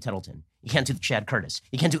do the Mickey Tettleton. You can't do the Chad Curtis.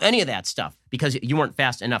 You can't do any of that stuff because you weren't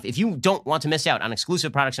fast enough. If you don't want to miss out on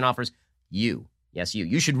exclusive products and offers, you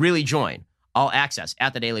should really join All Access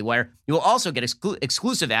at the Daily Wire. You will also get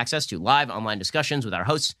exclusive access to live online discussions with our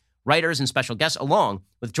hosts, writers, and special guests, along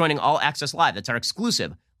with joining All Access Live. That's our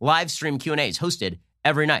exclusive live stream Q&As hosted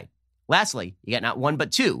every night. Lastly, you get not 1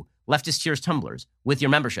 but 2 Leftist Tears tumblers with your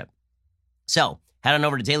membership. So head on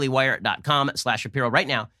over to dailywire.com/Shapiro right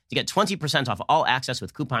now to get 20% off All Access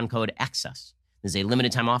with coupon code ACCESS. This is a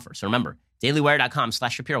limited time offer. So remember,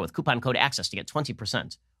 dailywire.com/Shapiro with coupon code ACCESS to get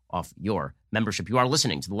 20% off your membership. You are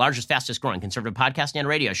listening to the largest, fastest growing conservative podcast and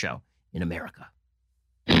radio show in America.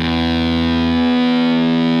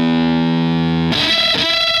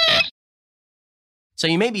 So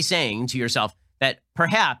you may be saying to yourself that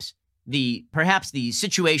perhaps the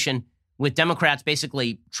situation with Democrats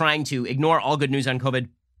basically trying to ignore all good news on COVID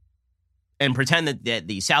and pretend that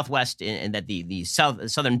the Southwest and that the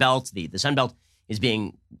Southern Belt, the Sun Belt is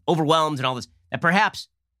being overwhelmed and all this, that perhaps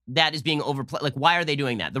that is being overplayed. Like, why are they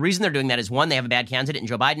doing that? The reason they're doing that is, 1, they have a bad candidate in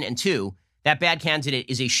Joe Biden, and 2, that bad candidate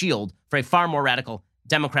is a shield for a far more radical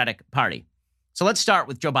Democratic Party. So let's start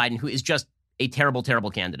with Joe Biden, who is just a terrible,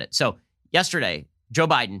 terrible candidate. So yesterday, Joe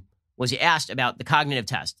Biden was asked about the cognitive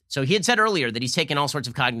test. So he had said earlier that he's taken all sorts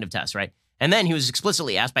of cognitive tests, right? And then he was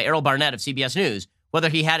explicitly asked by Errol Barnett of CBS News whether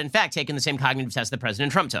he had, in fact, taken the same cognitive test that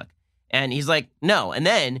President Trump took. And he's like, no. And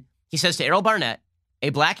then he says to Errol Barnett, a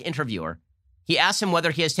black interviewer, he asks him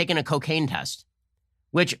whether he has taken a cocaine test,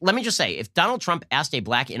 which, let me just say, if Donald Trump asked a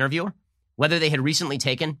black interviewer whether they had recently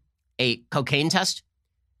taken a cocaine test,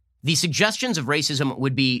 the suggestions of racism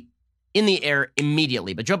would be in the air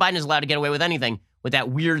immediately. But Joe Biden is allowed to get away with anything with that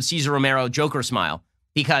weird Cesar Romero Joker smile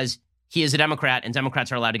because he is a Democrat and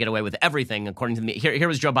Democrats are allowed to get away with everything, according to me. Here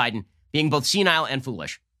was Joe Biden being both senile and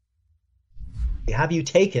foolish. Have you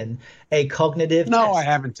taken a cognitive test? No, I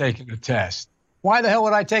haven't taken a test. Why the hell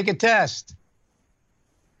would I take a test?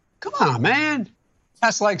 Come on, man.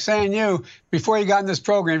 That's like saying before you got in this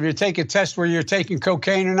program, if you take a test where you're taking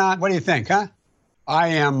cocaine or not, what do you think, huh? I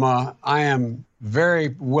am very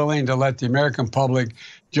willing to let the American public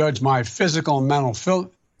judge my physical and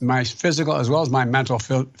mental my physical as well as my mental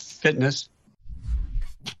fitness.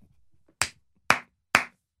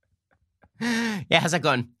 Yeah, how's that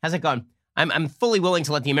going? I'm fully willing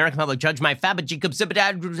to let the American public judge my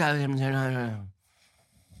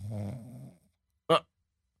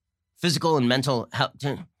physical and mental health.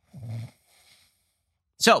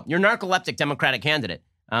 So your narcoleptic Democratic candidate,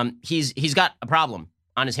 he's got a problem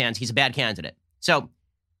on his hands. He's a bad candidate. So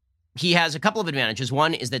he has a couple of advantages.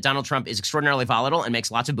 One is that Donald Trump is extraordinarily volatile and makes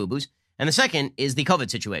lots of boo-boos. And the second is the COVID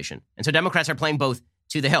situation. And so Democrats are playing both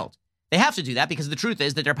to the hilt. They have to do that because the truth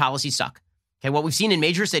is that their policies suck. Okay, what we've seen in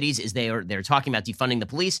major cities is they're talking about defunding the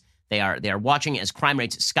police. They are watching as crime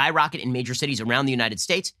rates skyrocket in major cities around the United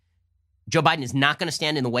States. Joe Biden is not going to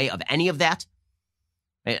stand in the way of any of that.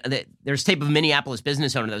 There's tape of a Minneapolis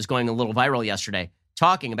business owner that was going a little viral yesterday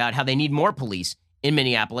talking about how they need more police in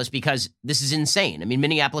Minneapolis because this is insane. I mean,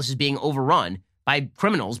 Minneapolis is being overrun by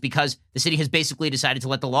criminals because the city has basically decided to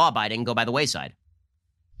let the law-abiding go by the wayside.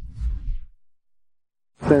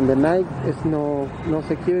 So in the night, it's no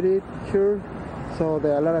security, sure. So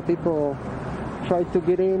there are a lot of people try to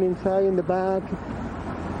get inside in the back,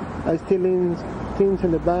 stealing things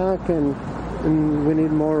in the back, and we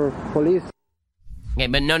need more police. Okay,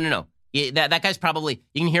 but no. That guy's probably,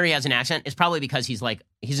 you can hear he has an accent. It's probably because he's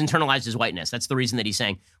internalized his whiteness. That's the reason that he's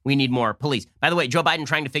saying we need more police. By the way, Joe Biden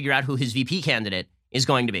trying to figure out who his VP candidate is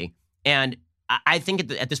going to be. And I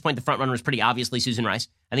think at this point, the front runner is pretty obviously Susan Rice.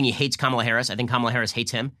 I think he hates Kamala Harris. I think Kamala Harris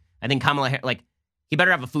hates him. I think he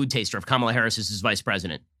better have a food taster if Kamala Harris is his vice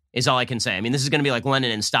president, is all I can say. I mean, this is going to be like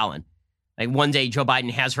Lenin and Stalin. Like one day Joe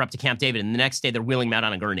Biden has her up to Camp David and the next day they're wheeling him out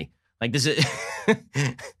on a gurney. Like this is,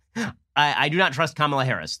 I do not trust Kamala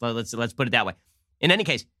Harris. Let's put it that way. In any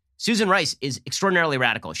case, Susan Rice is extraordinarily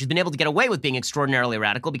radical. She's been able to get away with being extraordinarily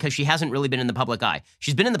radical because she hasn't really been in the public eye.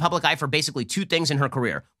 She's been in the public eye for basically two things in her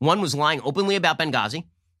career. One was lying openly about Benghazi,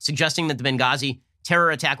 suggesting that the Benghazi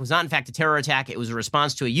terror attack was not in fact a terror attack. It was a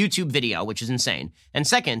response to a YouTube video, which is insane. And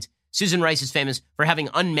second, Susan Rice is famous for having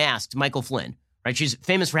unmasked Michael Flynn, right? She's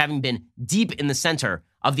famous for having been deep in the center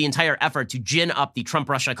of the entire effort to gin up the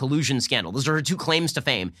Trump-Russia collusion scandal. Those are her two claims to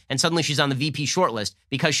fame. And suddenly she's on the VP shortlist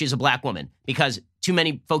because she's a black woman, because too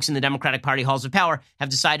many folks in the Democratic Party halls of power have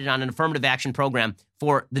decided on an affirmative action program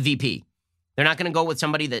for the VP. They're not going to go with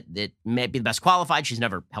somebody that may be the best qualified. She's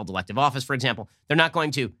never held elective office, for example. They're not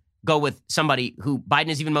going to go with somebody who Biden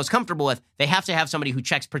is even most comfortable with. They have to have somebody who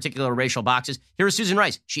checks particular racial boxes. Here is Susan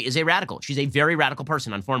Rice. She is a radical. She's a very radical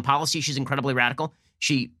person. On foreign policy, she's incredibly radical.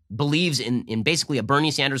 She believes in basically a Bernie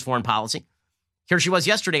Sanders foreign policy. Here she was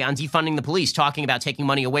yesterday on defunding the police, talking about taking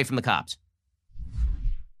money away from the cops.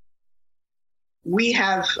 We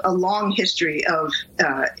have a long history of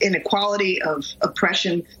inequality, of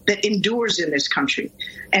oppression that endures in this country.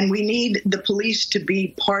 And we need the police to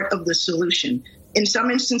be part of the solution. In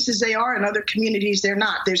some instances they are, in other communities they're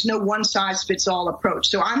not. There's no one-size-fits-all approach.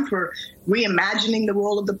 So I'm for reimagining the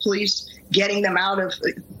role of the police, getting them out of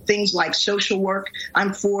things like social work.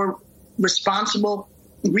 I'm for responsible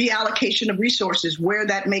reallocation of resources where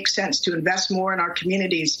that makes sense to invest more in our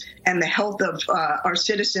communities and the health of our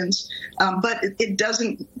citizens. But it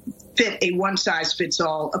doesn't fit a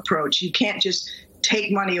one-size-fits-all approach. You can't just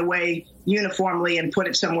take money away uniformly and put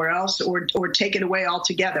it somewhere else or take it away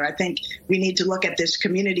altogether. I think we need to look at this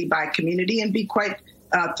community by community and be quite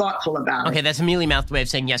thoughtful about it. Okay, that's a mealy-mouthed way of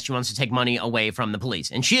saying, yes, she wants to take money away from the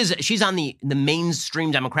police. And she's on the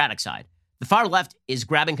mainstream Democratic side. The far left is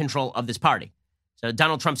grabbing control of this party. So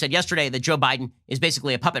Donald Trump said yesterday that Joe Biden is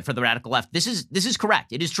basically a puppet for the radical left. This is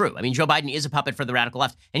correct. It is true. I mean, Joe Biden is a puppet for the radical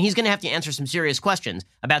left, and he's going to have to answer some serious questions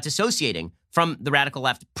about dissociating from the radical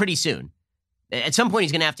left pretty soon. At some point,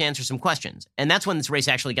 he's going to have to answer some questions. And that's when this race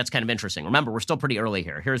actually gets kind of interesting. Remember, we're still pretty early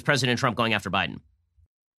here. Here's President Trump going after Biden.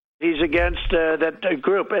 He's against that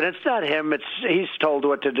group, and it's not him. He's told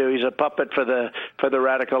what to do. He's a puppet for the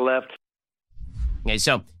radical left. Okay,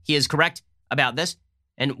 so he is correct about this.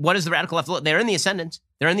 And what is the radical left? They're in the ascendant.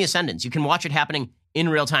 They're in the ascendance. You can watch it happening in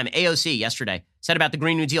real time. AOC yesterday said about the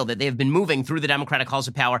Green New Deal that they have been moving through the Democratic halls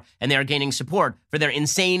of power, and they are gaining support for their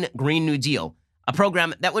insane Green New Deal, a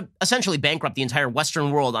program that would essentially bankrupt the entire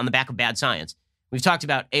Western world on the back of bad science. We've talked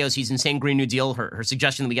about AOC's insane Green New Deal, her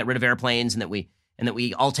suggestion that we get rid of airplanes and that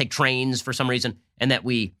we all take trains for some reason, and that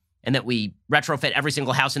we retrofit every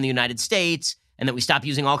single house in the United States, and that we stop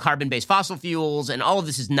using all carbon-based fossil fuels, and all of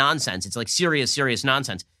this is nonsense. It's like serious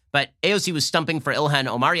nonsense. But AOC was stumping for Ilhan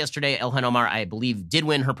Omar yesterday. Ilhan Omar, I believe, did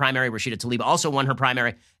win her primary. Rashida Tlaib also won her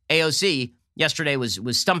primary. AOC yesterday was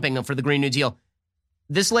stumping for the Green New Deal.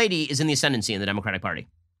 This lady is in the ascendancy in the Democratic Party.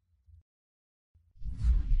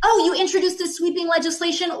 Oh, you introduced this sweeping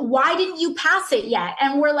legislation. Why didn't you pass it yet?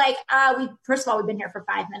 And we're like, first of all, we've been here for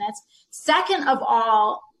 5 minutes. Second of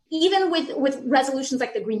all, even with resolutions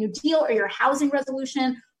like the Green New Deal or your housing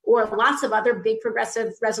resolution or lots of other big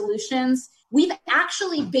progressive resolutions, we've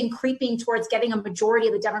actually been creeping towards getting a majority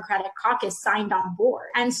of the Democratic caucus signed on board.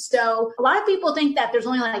 And so a lot of people think that there's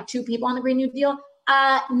only like 2 people on the Green New Deal.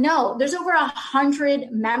 No, there's over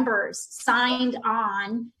 100 members signed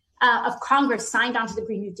on of Congress signed on to the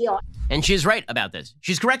Green New Deal. And she is right about this.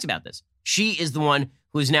 She's correct about this. She is the one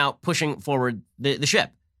who is now pushing forward the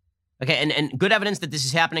ship. Okay, and good evidence that this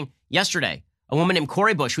is happening. Yesterday, a woman named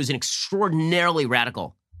Cori Bush, who's an extraordinarily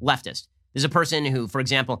radical leftist, is a person who, for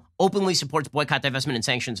example, openly supports boycott, divestment, and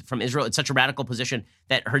sanctions from Israel. It's such a radical position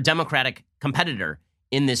that her Democratic competitor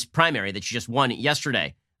in this primary that she just won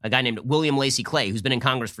yesterday, a guy named William Lacey Clay, who's been in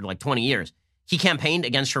Congress for like 20 years. He campaigned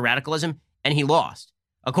against her radicalism, and he lost.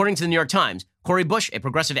 According to the New York Times, Cori Bush, a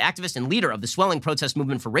progressive activist and leader of the swelling protest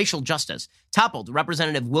movement for racial justice, toppled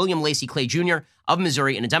Representative William Lacey Clay Jr. of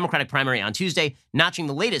Missouri in a Democratic primary on Tuesday, notching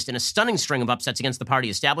the latest in a stunning string of upsets against the party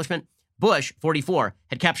establishment. Bush, 44,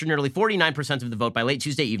 had captured nearly 49% of the vote by late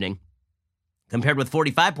Tuesday evening, compared with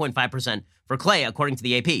 45.5% for Clay, according to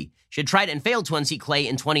the AP. She had tried and failed to unseat Clay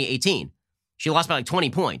in 2018. She lost by like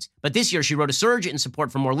 20 points. But this year, she rode a surge in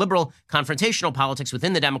support for more liberal, confrontational politics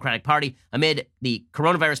within the Democratic Party amid the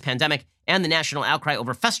coronavirus pandemic and the national outcry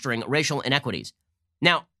over festering racial inequities.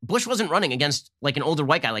 Now, Bush wasn't running against like an older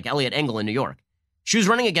white guy like Eliot Engel in New York. She was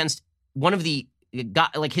running against one of the,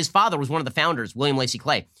 like his father was one of the founders, William Lacey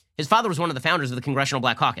Clay. His father was one of the founders of the Congressional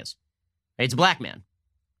Black Caucus. It's a black man.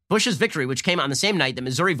 Bush's victory, which came on the same night that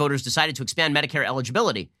Missouri voters decided to expand Medicare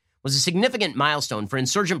eligibility, was a significant milestone for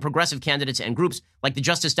insurgent progressive candidates and groups like the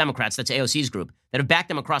Justice Democrats, that's AOC's group, that have backed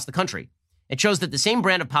them across the country. It shows that the same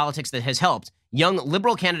brand of politics that has helped young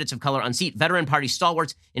liberal candidates of color unseat veteran party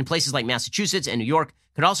stalwarts in places like Massachusetts and New York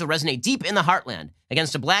could also resonate deep in the heartland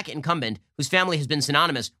against a black incumbent whose family has been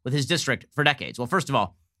synonymous with his district for decades. Well, first of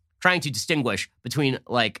all, trying to distinguish between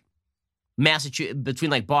like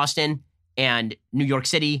Boston and New York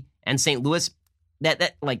City and St. Louis,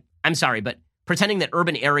 that like, I'm sorry, but pretending that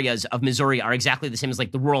urban areas of Missouri are exactly the same as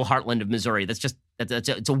like the rural heartland of Missouri,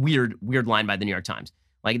 it's a weird line by the New York Times.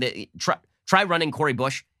 Like, try running Cori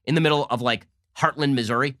Bush in the middle of like Heartland,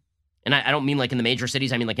 Missouri. And I don't mean like in the major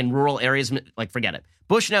cities. I mean like in rural areas, like forget it.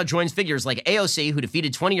 Bush now joins figures like AOC, who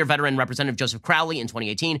defeated 20-year veteran Representative Joseph Crowley in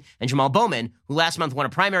 2018, and Jamal Bowman, who last month won a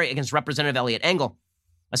primary against Representative Eliot Engel.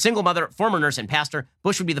 A single mother, former nurse, and pastor,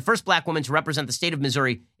 Bush would be the first black woman to represent the state of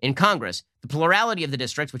Missouri in Congress. The plurality of the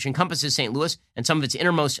district, which encompasses St. Louis and some of its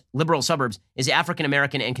innermost liberal suburbs, is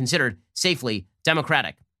African-American and considered safely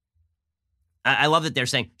Democratic. I love that they're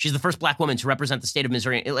saying she's the first black woman to represent the state of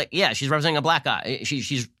Missouri. Like, yeah, she's representing a black guy.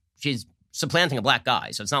 She's supplanting a black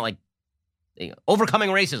guy. So it's not like overcoming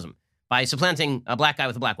racism by supplanting a black guy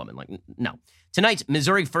with a black woman. Like, no. Tonight,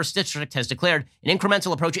 Missouri 1st District has declared an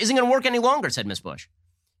incremental approach isn't going to work any longer, said Ms. Bush.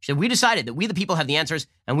 She said, we decided that we the people have the answers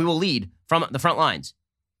and we will lead from the front lines.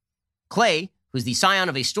 Clay, who's the scion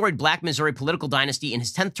of a storied black Missouri political dynasty in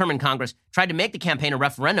his 10th term in Congress, tried to make the campaign a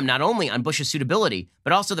referendum not only on Bush's suitability,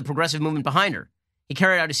 but also the progressive movement behind her. He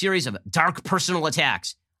carried out a series of dark personal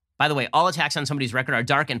attacks. By the way, all attacks on somebody's record are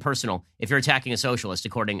dark and personal if you're attacking a socialist,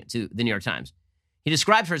 according to the New York Times. He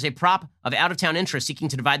described her as a prop of out-of-town interests seeking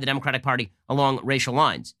to divide the Democratic Party along racial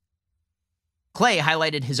lines. Clay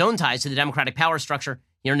highlighted his own ties to the Democratic power structure.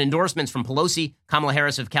 He earned endorsements from Pelosi, Kamala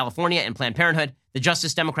Harris of California, and Planned Parenthood. The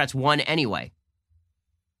Justice Democrats won anyway.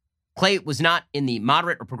 Clay was not in the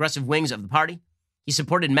moderate or progressive wings of the party. He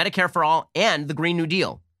supported Medicare for all and the Green New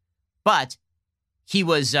Deal. But he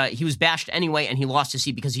was bashed anyway, and he lost his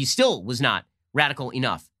seat because he still was not radical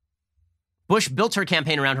enough. Bush built her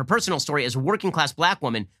campaign around her personal story as a working-class black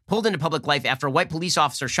woman pulled into public life after a white police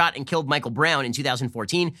officer shot and killed Michael Brown in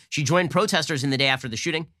 2014. She joined protesters in the day after the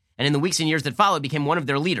shooting, and in the weeks and years that followed became one of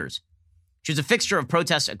their leaders. She was a fixture of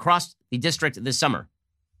protests across the district this summer.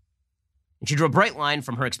 And she drew a bright line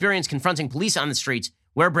from her experience confronting police on the streets,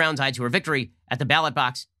 where Brown died, to her victory at the ballot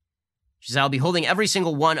box. She said, I'll be holding every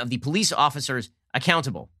single one of the police officers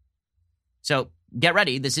accountable. So get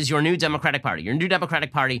ready. This is your new Democratic Party. Your new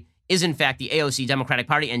Democratic Party is, in fact, the AOC Democratic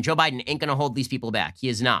Party, and Joe Biden ain't going to hold these people back. He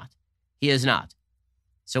is not. He is not.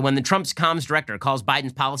 So when the Trump's comms director calls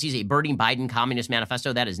Biden's policies a Bernie Biden communist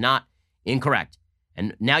manifesto, that is not incorrect.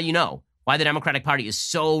 And now you know why the Democratic Party is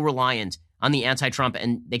so reliant on the anti-Trump,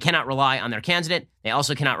 and they cannot rely on their candidate. They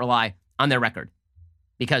also cannot rely on their record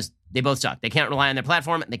because they both suck. They can't rely on their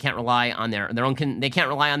platform. They can't rely on their own. They can't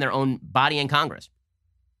rely on their own body in Congress.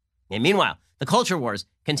 And meanwhile, the culture wars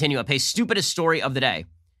continue at pace. Stupidest story of the day.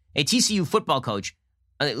 A TCU football coach,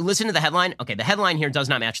 listen to the headline. Okay, the headline here does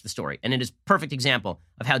not match the story, and it is a perfect example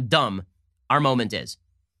of how dumb our moment is.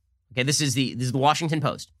 Okay, this is the Washington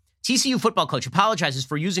Post. TCU football coach apologizes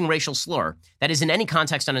for using racial slur that is in any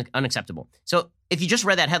context unacceptable. So if you just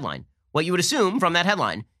read that headline, what you would assume from that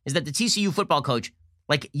headline is that the TCU football coach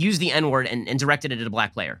used the N-word and directed it at a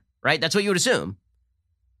black player, right? That's what you would assume.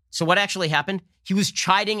 So what actually happened? He was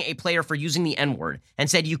chiding a player for using the N-word and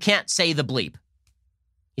said, you can't say the bleep.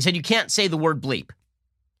 He said, you can't say the word bleep.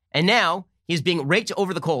 And now he's being raked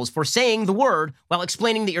over the coals for saying the word while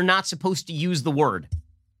explaining that you're not supposed to use the word.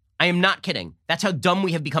 I am not kidding. That's how dumb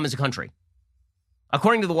we have become as a country.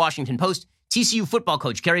 According to the Washington Post, TCU football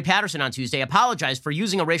coach Gary Patterson on Tuesday apologized for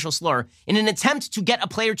using a racial slur in an attempt to get a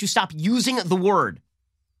player to stop using the word.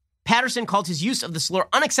 Patterson called his use of the slur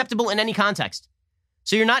unacceptable in any context.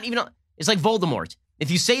 So you're not even, it's like Voldemort.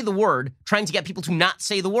 If you say the word, trying to get people to not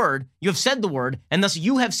say the word, you have said the word, and thus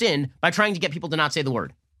you have sinned by trying to get people to not say the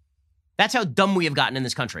word. That's how dumb we have gotten in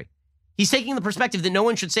this country. He's taking the perspective that no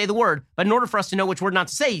one should say the word, but in order for us to know which word not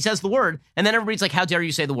to say, he says the word, and then everybody's like, how dare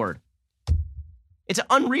you say the word? It's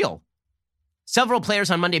unreal. Several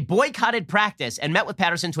players on Monday boycotted practice and met with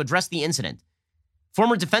Patterson to address the incident.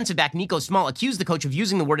 Former defensive back Nico Small accused the coach of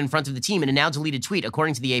using the word in front of the team in a now-deleted tweet,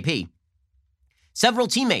 according to the AP. Several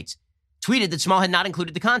teammates tweeted that Small had not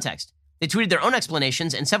included the context. They tweeted their own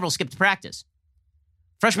explanations, and several skipped practice.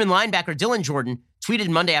 Freshman linebacker Dylan Jordan tweeted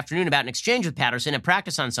Monday afternoon about an exchange with Patterson at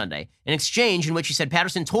practice on Sunday, an exchange in which he said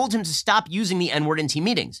Patterson told him to stop using the N-word in team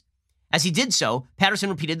meetings. As he did so, Patterson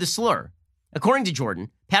repeated the slur. According to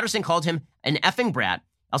Jordan, Patterson called him an effing brat.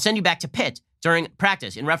 I'll send you back to Pitt during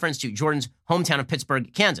practice in reference to Jordan's hometown of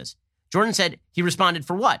Pittsburgh, Kansas. Jordan said he responded,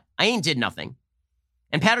 for what? I ain't did nothing.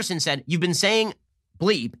 And Patterson said, you've been saying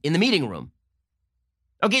bleep in the meeting room.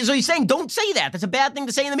 Okay, so he's saying don't say that. That's a bad thing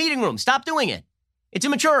to say in the meeting room. Stop doing it. It's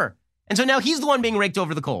immature. And so now he's the one being raked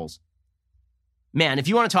over the coals. Man, if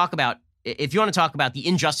you want to talk about the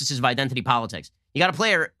injustices of identity politics, you got a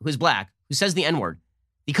player who's black who says the N-word.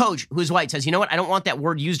 The coach who is white says, you know what? I don't want that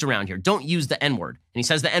word used around here. Don't use the N-word. And he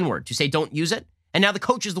says the N-word to say don't use it. And now the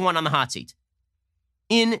coach is the one on the hot seat.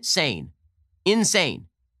 Insane. Insane.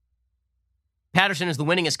 Patterson is the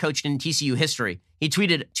winningest coach in TCU history. He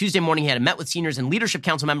tweeted Tuesday morning he had met with seniors and leadership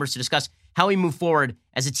council members to discuss how we move forward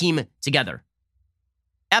as a team together.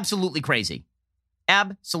 Absolutely crazy.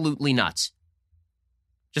 Absolutely nuts.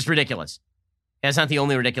 Just ridiculous. That's not the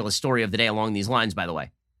only ridiculous story of the day along these lines, by the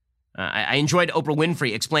way. I enjoyed Oprah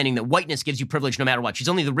Winfrey explaining that whiteness gives you privilege no matter what. She's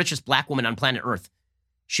only the richest black woman on planet Earth.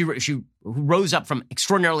 She rose up from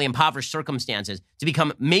extraordinarily impoverished circumstances to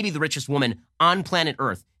become maybe the richest woman on planet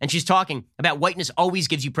Earth. And she's talking about whiteness always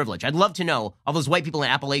gives you privilege. I'd love to know all those white people in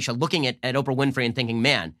Appalachia looking at Oprah Winfrey and thinking,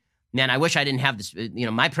 man, I wish I didn't have this,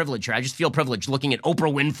 my privilege here. I just feel privileged looking at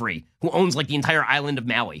Oprah Winfrey, who owns like the entire island of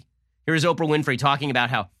Maui. Here's Oprah Winfrey talking about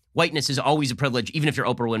how whiteness is always a privilege, even if you're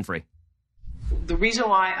Oprah Winfrey. The reason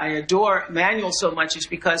why I adore Manuel so much is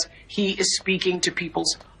because he is speaking to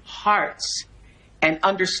people's hearts and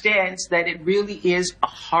understands that it really is a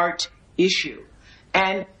heart issue.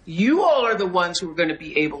 And you all are the ones who are going to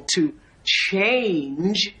be able to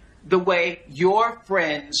change the way your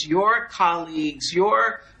friends, your colleagues,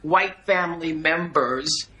 your white family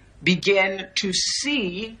members begin to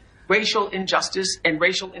see racial injustice and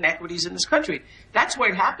racial inequities in this country. That's where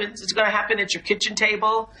it happens. It's going to happen at your kitchen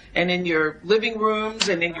table and in your living rooms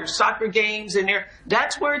and in your soccer games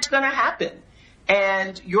that's where it's going to happen.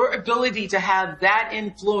 And your ability to have that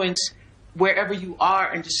influence wherever you are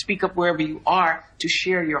and to speak up wherever you are, to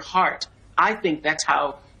share your heart, I think that's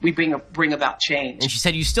how we bring about change. And she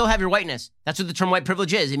said, you still have your whiteness. That's what the term white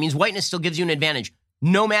privilege is. It means whiteness still gives you an advantage,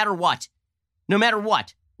 no matter what. No matter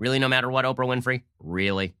what. Really, no matter what, Oprah Winfrey?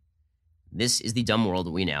 Really? This is the dumb world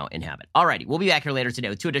that we now inhabit. Alrighty, we'll be back here later today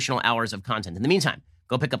with 2 additional hours of content. In the meantime,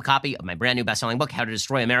 go pick up a copy of my brand new best-selling book, How to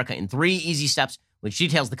Destroy America in 3 Easy Steps, which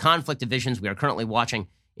details the conflict of visions we are currently watching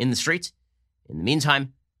in the streets. In the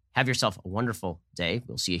meantime, have yourself a wonderful day.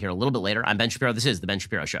 We'll see you here a little bit later. I'm Ben Shapiro. This is The Ben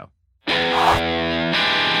Shapiro Show.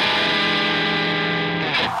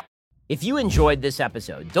 If you enjoyed this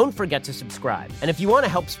episode, don't forget to subscribe. And if you want to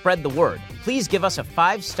help spread the word, please give us a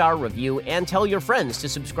 5-star review and tell your friends to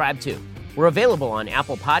subscribe too. We're available on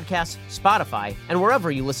Apple Podcasts, Spotify, and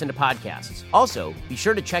wherever you listen to podcasts. Also, be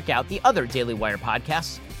sure to check out the other Daily Wire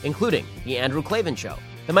podcasts, including The Andrew Klavan Show,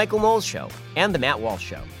 The Michael Knowles Show, and The Matt Walsh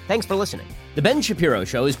Show. Thanks for listening. The Ben Shapiro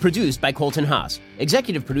Show is produced by Colton Haas,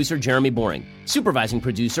 executive producer Jeremy Boring, supervising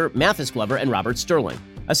producer Mathis Glover and Robert Sterling,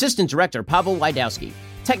 assistant director Pavel Wydowski,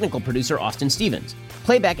 technical producer Austin Stevens,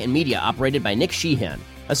 playback and media operated by Nick Sheehan,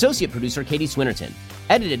 associate producer Katie Swinnerton,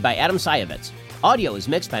 edited by Adam Sayevitz. Audio is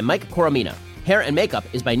mixed by Mike Coromina. Hair and makeup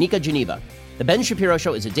is by Nika Geneva. The Ben Shapiro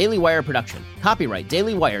Show is a Daily Wire production. Copyright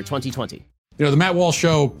Daily Wire 2020. The Matt Walsh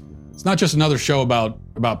Show, it's not just another show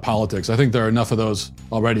about politics. I think there are enough of those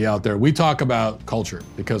already out there. We talk about culture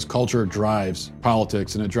because culture drives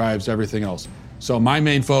politics and it drives everything else. So my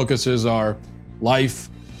main focuses are life,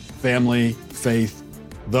 family, faith.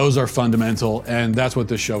 Those are fundamental, and that's what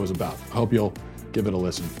this show is about. I hope you'll give it a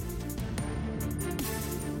listen.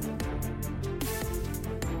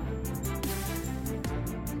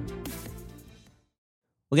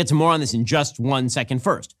 We'll get to more on this in just 1 second.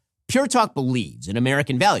 First, Pure Talk believes in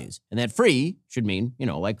American values, and that free should mean,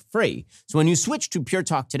 like free. So when you switch to Pure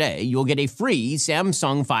Talk today, you'll get a free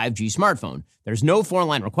Samsung 5G smartphone. There's no foreign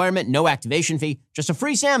line requirement, no activation fee, just a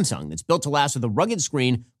free Samsung that's built to last with a rugged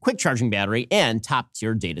screen, quick charging battery, and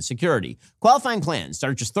top-tier data security. Qualifying plans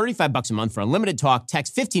start at just $35 a month for unlimited talk,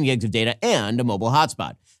 text, 15 gigs of data, and a mobile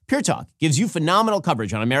hotspot. Pure Talk gives you phenomenal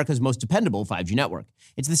coverage on America's most dependable 5G network.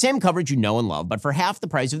 It's the same coverage you know and love, but for half the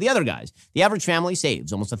price of the other guys. The average family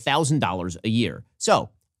saves almost $1,000 a year. So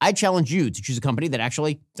I challenge you to choose a company that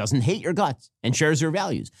actually doesn't hate your guts and shares your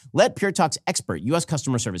values. Let Pure Talk's expert U.S.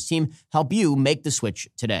 customer service team help you make the switch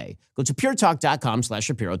today. Go to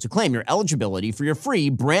puretalk.com/Shapiro to claim your eligibility for your free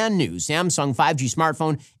brand new Samsung 5G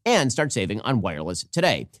smartphone and start saving on wireless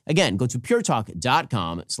today. Again, go to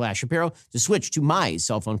puretalk.com/Shapiro to switch to my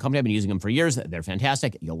cell phone company. I've been using them for years. They're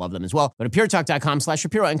fantastic. You'll love them as well. Go to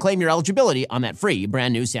puretalk.com/Shapiro and claim your eligibility on that free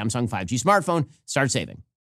brand new Samsung 5G smartphone. Start saving.